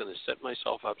I'm just going to set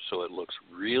myself up so it looks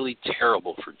really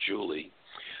terrible for Julie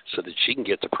so that she can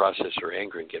get to process her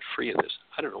anger and get free of this.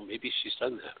 I don't know, maybe she's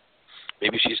done that.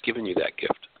 Maybe she's given you that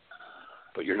gift.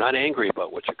 But you're not angry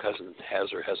about what your cousin has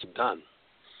or hasn't done.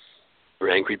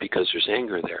 You're angry because there's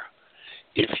anger there.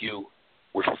 If you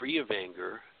were free of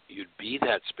anger, you'd be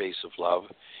that space of love.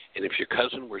 And if your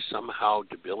cousin were somehow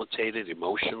debilitated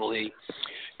emotionally,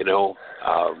 you know,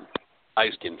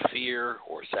 paralyzed in fear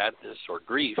or sadness or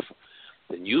grief,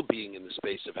 then you being in the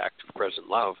space of active present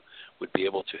love would be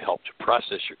able to help to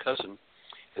process your cousin,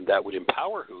 and that would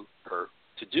empower her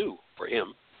to do, or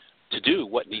him, to do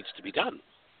what needs to be done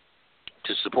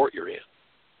to support your aunt.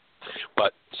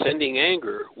 But sending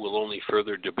anger will only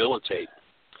further debilitate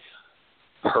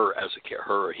her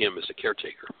or him as a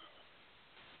caretaker.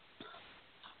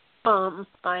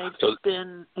 I've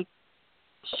been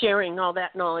sharing all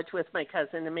that knowledge with my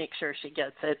cousin to make sure she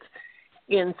gets it.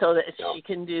 and so that she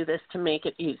can do this to make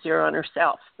it easier on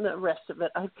herself. The rest of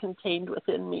it I've contained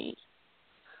within me.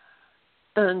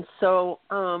 And so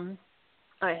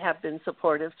I have been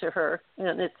supportive to her,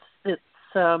 and it's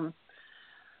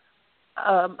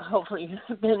hopefully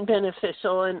been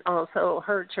beneficial, and also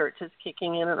her church is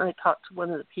kicking in, and I talked to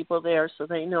one of the people there so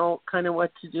they know kind of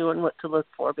what to do and what to look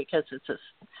for, because it's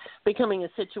becoming a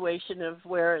situation of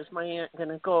where is my aunt going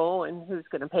to go and who's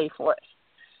going to pay for it.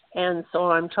 And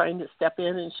so I'm trying to step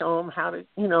in and show them how to,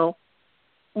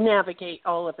 navigate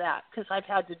all of that, because I've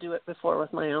had to do it before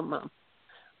with my own mom,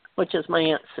 which is my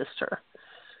aunt's sister.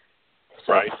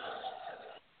 So, right.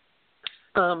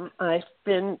 I've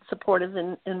been supportive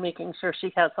in making sure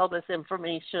she has all this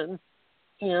information,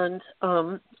 and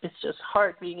it's just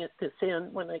hard being at this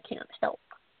end when I can't help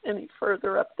any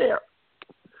further up there.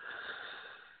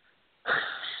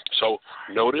 So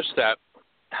notice that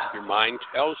your mind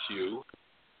tells you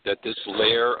that this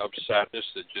layer of sadness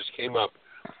that just came up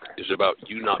is about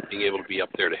you not being able to be up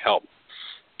there to help.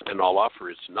 And I'll offer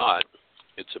it's not.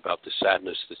 It's about the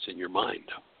sadness that's in your mind.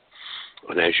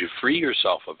 And as you free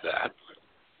yourself of that,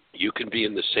 you can be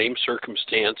in the same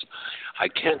circumstance. I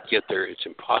can't get there. It's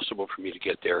impossible for me to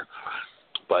get there.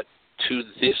 But to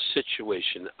this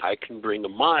situation, I can bring a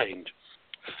mind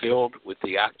filled with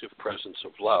the active presence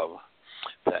of love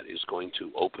that is going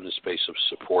to open a space of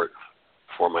support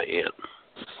for my aunt.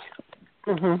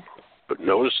 Mm-hmm. But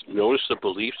notice the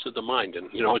beliefs of the mind. And,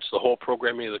 it's the whole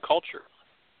programming of the culture.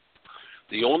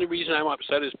 The only reason I'm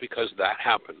upset is because that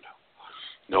happened.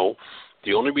 No,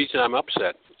 the only reason I'm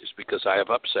upset is because I have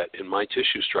upset in my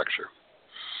tissue structure.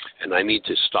 And I need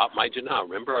to stop my denial.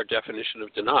 Remember our definition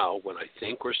of denial: when I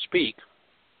think or speak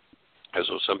as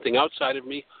though something outside of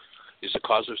me is the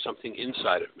cause of something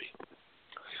inside of me.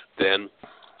 Then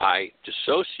I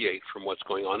dissociate from what's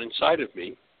going on inside of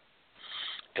me,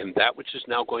 and that which is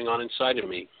now going on inside of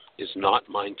me is not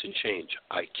mine to change.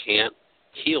 I can't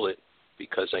heal it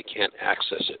because I can't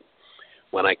access it.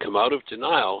 When I come out of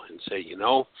denial and say,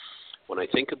 when I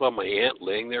think about my aunt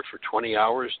laying there for 20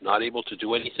 hours, not able to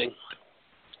do anything,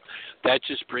 that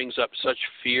just brings up such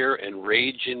fear and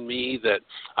rage in me that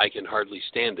I can hardly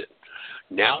stand it.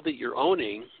 Now that you're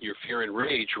owning your fear and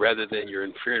rage rather than you're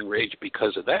in fear and rage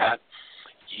because of that,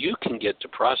 you can get to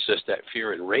process that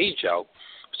fear and rage out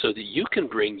so that you can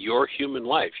bring your human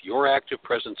life, your active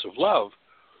presence of love,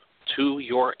 to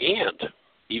your aunt,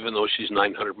 even though she's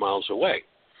 900 miles away.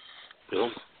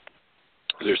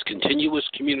 There's continuous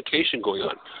communication going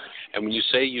on. And when you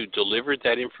say you delivered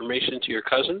that information to your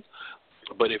cousin,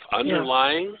 but if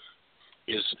underlying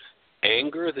is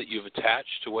anger that you've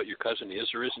attached to what your cousin is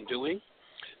or isn't doing,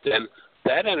 then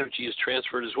that energy is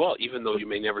transferred as well, even though you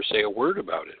may never say a word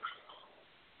about it.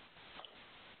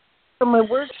 So my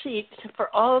worksheet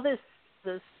for all this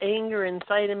anger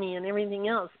inside of me and everything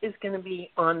else is going to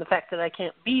be on the fact that I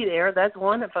can't be there. That's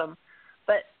one of them.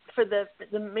 But for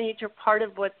the major part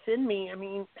of what's in me,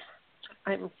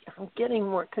 I'm getting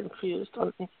more confused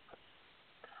on this.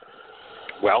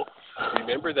 Well,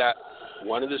 remember that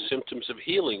one of the symptoms of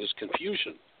healing is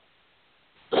confusion.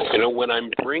 When I'm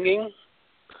bringing,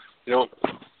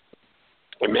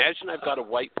 imagine I've got a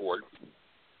whiteboard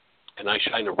and I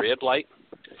shine a red light,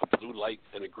 a blue light,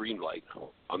 and a green light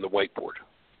on the whiteboard.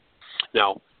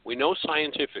 Now, we know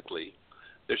scientifically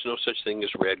there's no such thing as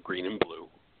red, green, and blue.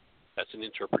 That's an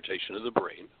interpretation of the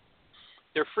brain.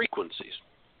 They're frequencies.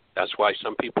 That's why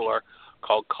some people are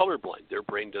called colorblind. Their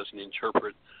brain doesn't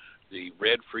interpret the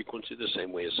red frequency the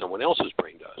same way as someone else's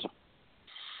brain does.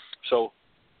 So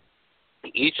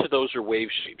each of those are wave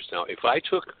shapes. Now, if I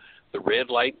took the red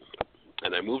light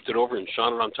and I moved it over and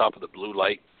shone it on top of the blue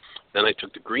light, then I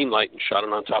took the green light and shot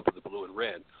it on top of the blue and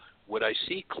red, would I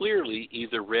see clearly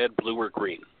either red, blue, or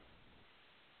green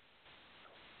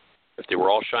if they were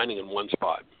all shining in one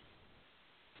spot?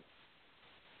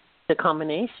 The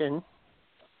combination.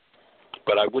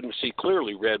 But I wouldn't see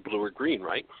clearly red, blue, or green,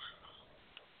 right?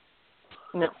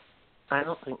 No, I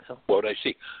don't think so. What would I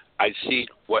see? I see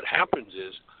what happens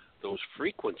is those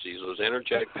frequencies, those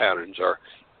energetic patterns are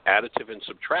additive and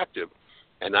subtractive,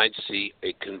 and I'd see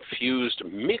a confused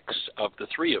mix of the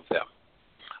three of them.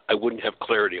 I wouldn't have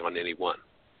clarity on any one.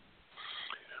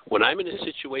 When I'm in a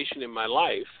situation in my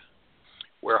life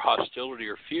where hostility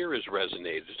or fear has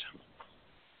resonated,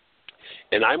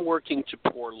 and I'm working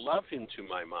to pour love into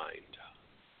my mind,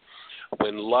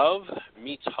 when love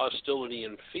meets hostility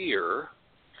and fear,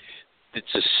 it's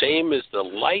the same as the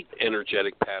light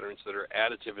energetic patterns that are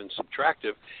additive and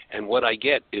subtractive, and what I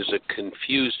get is a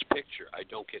confused picture. I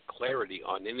don't get clarity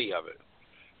on any of it.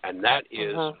 And that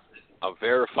is a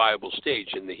verifiable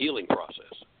stage in the healing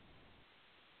process.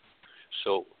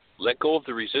 So let go of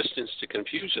the resistance to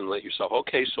confusion. Let yourself,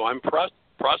 okay, so I'm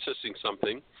processing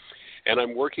something, and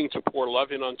I'm working to pour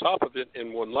love in on top of it.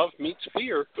 And when love meets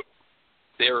fear,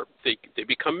 they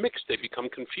become mixed. They become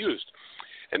confused.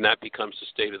 And that becomes the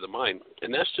state of the mind.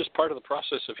 And that's just part of the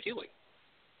process of healing.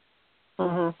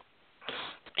 Mm-hmm.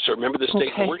 So remember the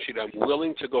state of the worksheet. I'm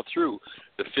willing to go through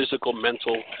the physical,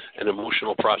 mental, and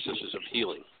emotional processes of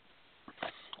healing.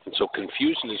 And so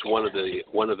confusion is one of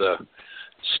the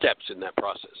steps in that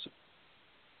process.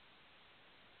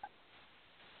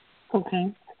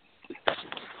 Okay.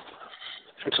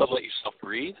 And so let yourself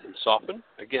breathe and soften.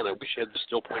 Again, I wish you had the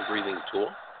still point breathing tool.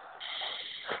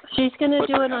 She's going to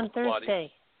do it on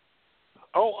Thursday.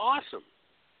 Oh, awesome.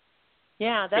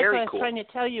 Yeah, that's what I was trying to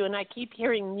tell you, and I keep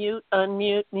hearing mute,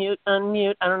 unmute, mute,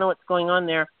 unmute. I don't know what's going on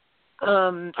there.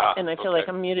 And I feel like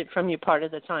I'm muted from you part of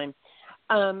the time.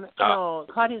 No,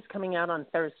 Claudia's coming out on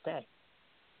Thursday.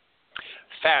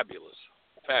 Fabulous.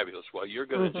 Well, you're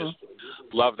going to just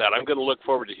love that. I'm going to look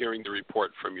forward to hearing the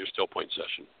report from your still point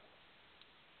session.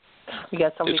 You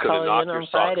got somebody calling in on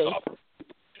Friday.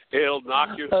 It'll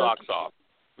knock your socks off.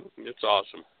 It's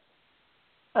awesome.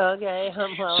 Okay,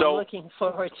 well, I'm looking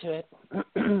forward to it.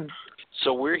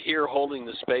 So we're here holding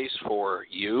the space for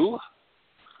you,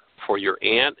 for your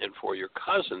aunt, and for your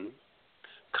cousin,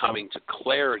 coming to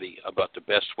clarity about the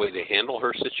best way to handle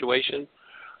her situation.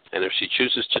 And if she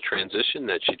chooses to transition,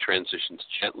 that she transitions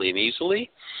gently and easily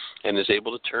and is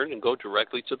able to turn and go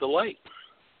directly to the light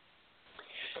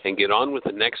and get on with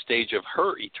the next stage of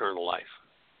her eternal life.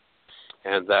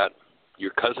 And that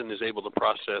your cousin is able to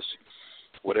process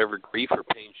whatever grief or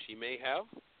pain she may have,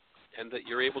 and that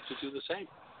you're able to do the same.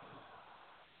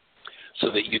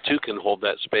 So that you too can hold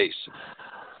that space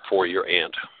for your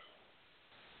aunt.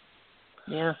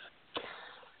 Yeah.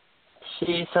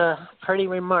 She's a pretty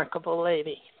remarkable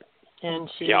lady, and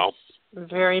she's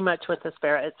very much with the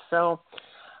spirit. So,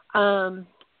 I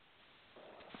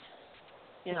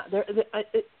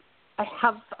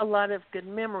have a lot of good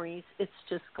memories. It's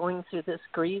just going through this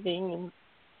grieving. And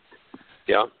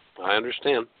yeah, I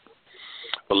understand.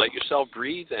 But let yourself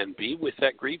breathe and be with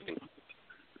that grieving.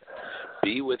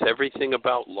 Be with everything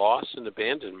about loss and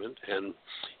abandonment. And,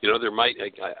 there might,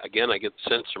 again, I get the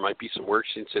sense there might be some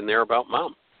worksheets in there about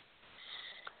Mom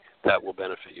that will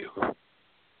benefit you.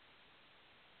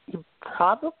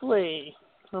 Probably.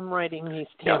 I'm writing these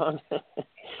down.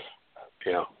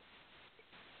 Yeah.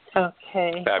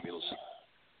 Okay. Fabulous.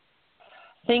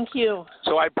 Thank you.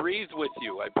 So I breathe with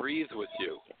you.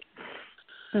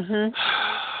 Mhm.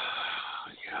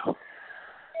 Yeah.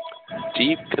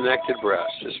 Deep connected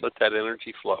breaths. Just let that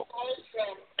energy flow.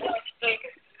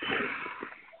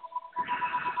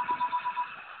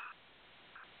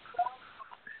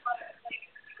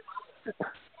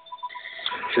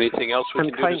 Anything else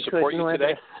we can do to support you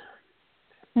today?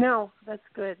 No, that's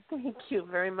good. Thank you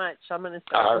very much. I'm going to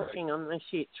start working on the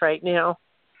sheets right now.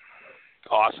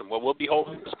 Awesome. Well, we'll be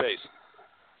holding the space.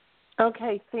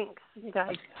 Okay, thanks. You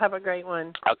guys have a great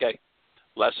one. Okay.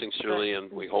 Blessings, Julie,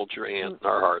 and we hold your aunt in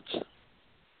our hearts.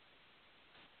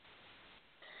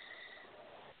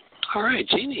 All right,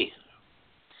 Jeanie.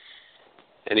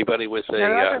 Anybody with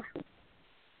a...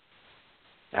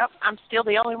 Yep, I'm still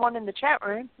the only one in the chat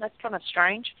room. That's kind of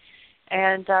strange.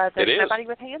 And there's nobody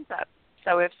with hands up.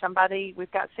 So if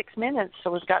we've got 6 minutes,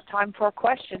 so we've got time for a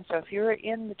question. So if you're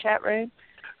in the chat room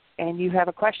and you have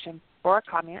a question or a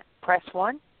comment, press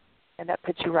 1, and that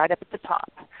puts you right up at the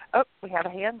top. Oh, we have a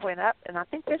hand went up, and I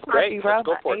think this might be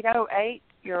Roma. 808,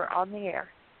 you're on the air.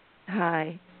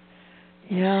 Hi.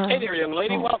 Yeah. Hey there, young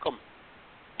lady. Welcome.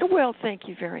 Well, thank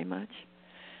you very much.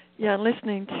 Yeah,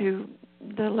 listening to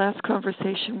the last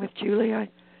conversation with Julie,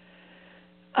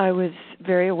 I was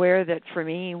very aware that for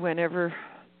me, whenever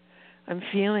I'm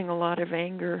feeling a lot of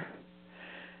anger,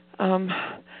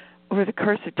 over the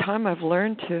course of time, I've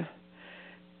learned to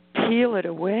peel it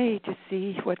away to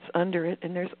see what's under it,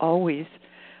 and there's always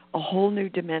a whole new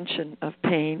dimension of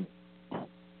pain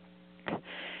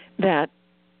that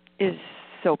is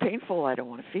so painful I don't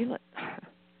want to feel it.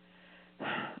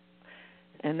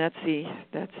 And that's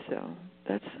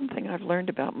something I've learned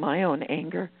about my own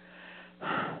anger.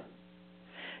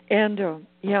 And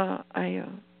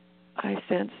I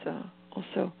sense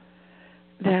also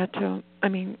that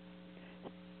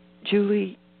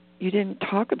Julie, you didn't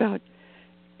talk about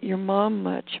your mom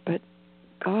much, but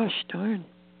gosh darn.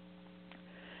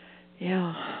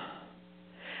 Yeah.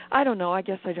 I don't know. I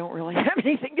guess I don't really have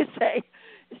anything to say.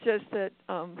 It's just that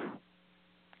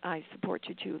I support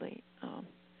you, Julie,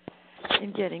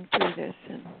 in getting through this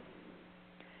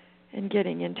and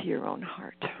getting into your own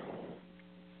heart.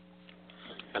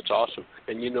 That's awesome.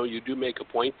 And you do make a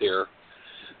point there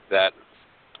that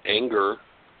Anger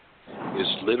is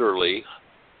literally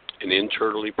an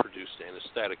internally produced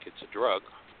anesthetic. It's a drug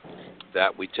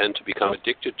that we tend to become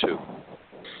addicted to.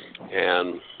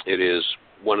 And it is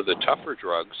one of the tougher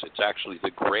drugs. It's actually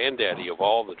the granddaddy of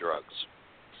all the drugs.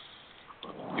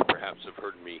 You perhaps have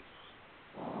heard me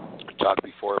talk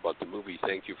before about the movie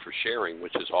Thank You for Sharing,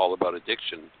 which is all about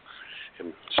addiction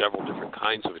and several different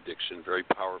kinds of addiction, very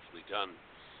powerfully done.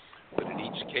 But in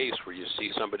each case where you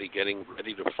see somebody getting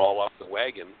ready to fall off the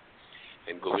wagon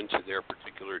and go into their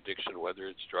particular addiction, whether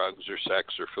it's drugs or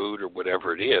sex or food or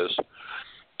whatever it is,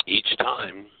 each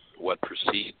time what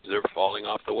precedes their falling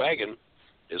off the wagon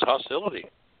is hostility.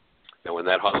 And when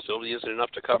that hostility isn't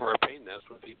enough to cover our pain, that's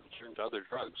when people turn to other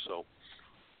drugs. So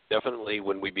definitely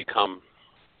when we become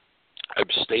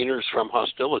abstainers from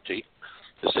hostility,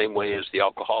 the same way as the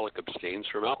alcoholic abstains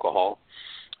from alcohol,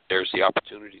 there's the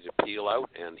opportunity to peel out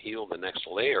and heal the next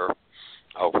layer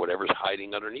of whatever's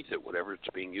hiding underneath it, whatever it's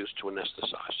being used to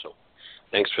anesthetize. So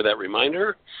thanks for that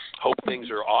reminder. Hope things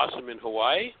are awesome in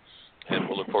Hawaii, and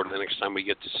we'll look forward to the next time we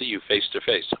get to see you face to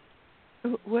face.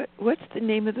 What's the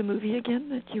name of the movie again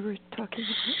that you were talking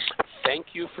about?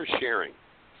 Thank You for Sharing.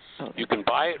 Oh. You can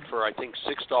buy it for, I think,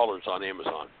 $6 on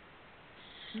Amazon.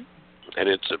 And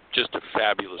it's just a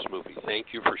fabulous movie.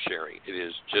 Thank You for Sharing. It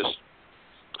is just,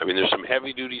 I mean, there's some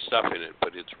heavy-duty stuff in it,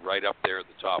 but it's right up there at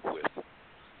the top with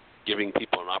giving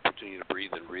people an opportunity to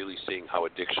breathe and really seeing how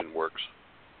addiction works.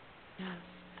 Yeah.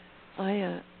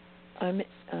 I'm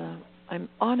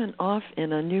on and off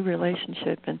in a new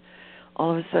relationship, and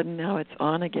all of a sudden now it's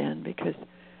on again because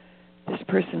this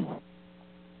person,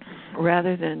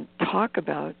 rather than talk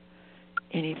about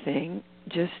anything,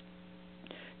 just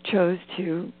chose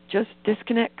to just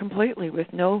disconnect completely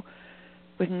with no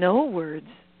words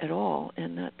at all,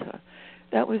 and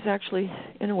that was actually,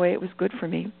 in a way, it was good for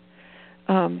me.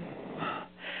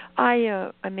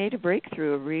 I made a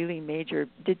breakthrough,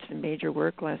 did some major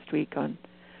work last week on.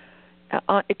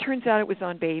 It turns out it was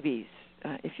on babies.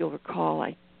 If you'll recall,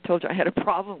 I told you I had a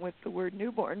problem with the word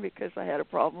newborn because I had a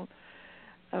problem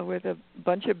with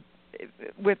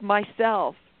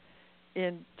myself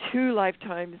in 2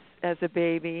 lifetimes as a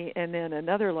baby and then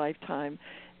another lifetime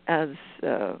as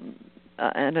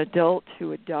an adult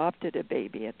who adopted a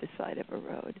baby at the side of a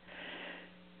road.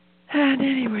 And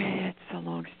anyway, it's a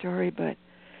long story, but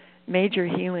major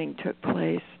healing took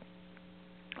place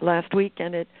last week,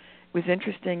 and it was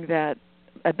interesting that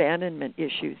abandonment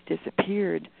issues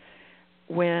disappeared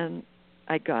when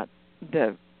I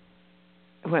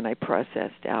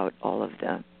processed out all of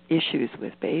the issues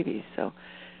with babies. So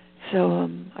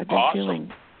I've been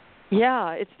feeling,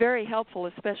 it's very helpful,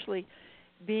 especially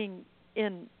being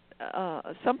in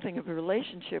something of a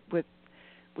relationship with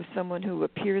someone who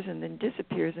appears and then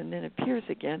disappears and then appears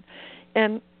again.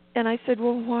 And I said,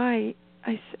 well, why?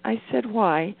 I said,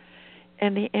 why?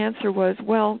 And the answer was,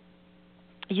 well,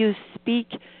 you speak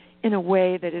in a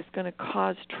way that is going to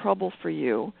cause trouble for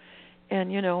you.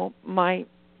 And, my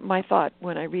thought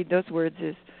when I read those words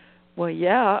is, well,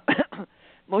 yeah,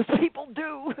 most people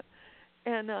do.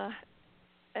 And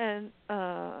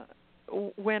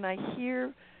when I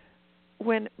hear,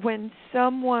 when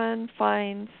someone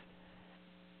finds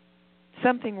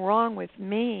something wrong with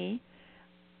me,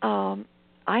 I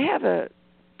have a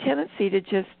tendency to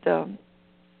just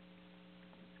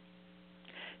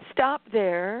stop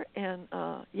there and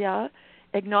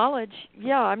acknowledge,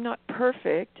 I'm not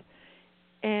perfect,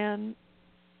 and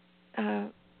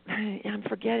I'm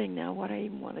forgetting now what I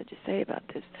even wanted to say about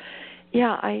this.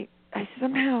 I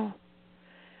somehow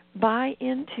buy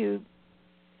into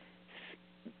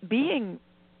being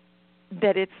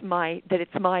that it's my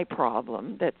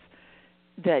problem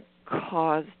that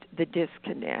caused the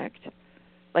disconnect.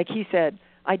 Like he said,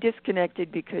 I disconnected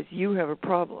because you have a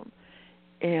problem.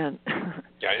 And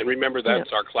and remember,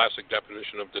 that's our classic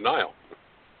definition of denial.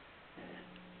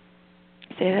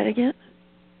 Say that again?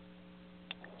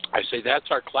 I say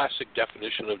that's our classic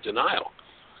definition of denial.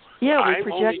 Yeah, we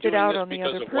project it out on the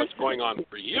other person. Because of what's going on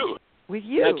for you. With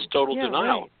you. That's total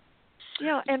denial. Right.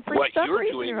 Yeah, and for what some you're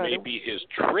reason doing or may other, be his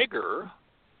trigger,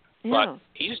 but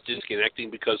he's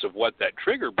disconnecting because of what that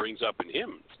trigger brings up in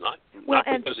him. It's not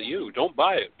because of you. Don't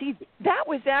buy it. Steve, that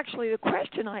was actually the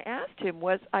question I asked him.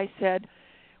 I said,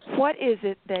 what is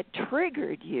it that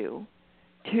triggered you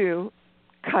to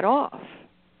cut off?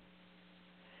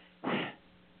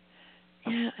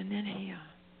 And then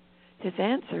his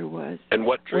answer was... And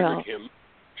what triggered him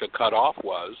to cut off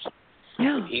was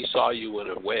when he saw you in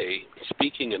a way,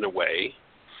 speaking in a way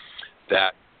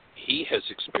that he has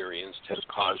experienced has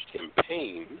caused him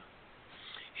pain.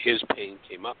 His pain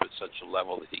came up at such a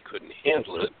level that he couldn't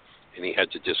handle it, and he had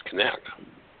to disconnect.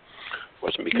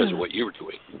 wasn't because of what you were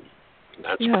doing. And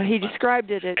that's he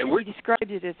described it as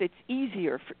it's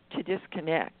easier to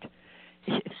disconnect.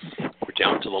 We're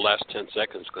down to the last 10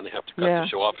 seconds. Going to have to cut the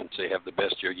show off and say, have the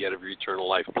best year yet of your eternal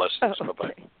life. Blessings.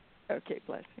 Bye-bye. Okay,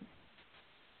 blessings.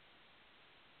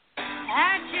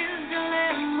 I choose to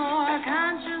live more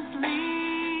consciously,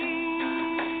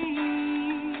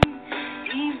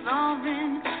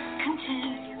 evolving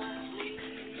continuously.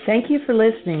 Thank you for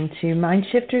listening to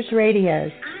Mindshifters Radio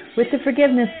with the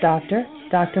Forgiveness Doctor,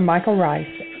 Dr. Michael Ryce,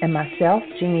 and myself,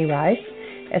 Jeanie Ryce,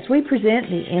 as we present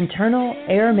the internal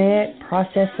Aramaic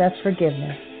process of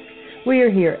forgiveness. We are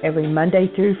here every Monday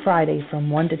through Friday from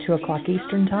 1 to 2 o'clock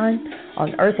Eastern Time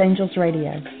on Earth Angels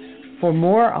Radio. For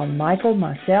more on Michael,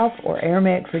 myself, or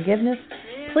Aramaic forgiveness,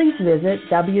 please visit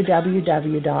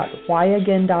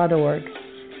www.whyagain.org.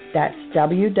 That's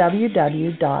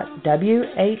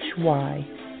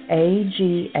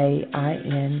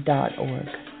www.whyagain.org.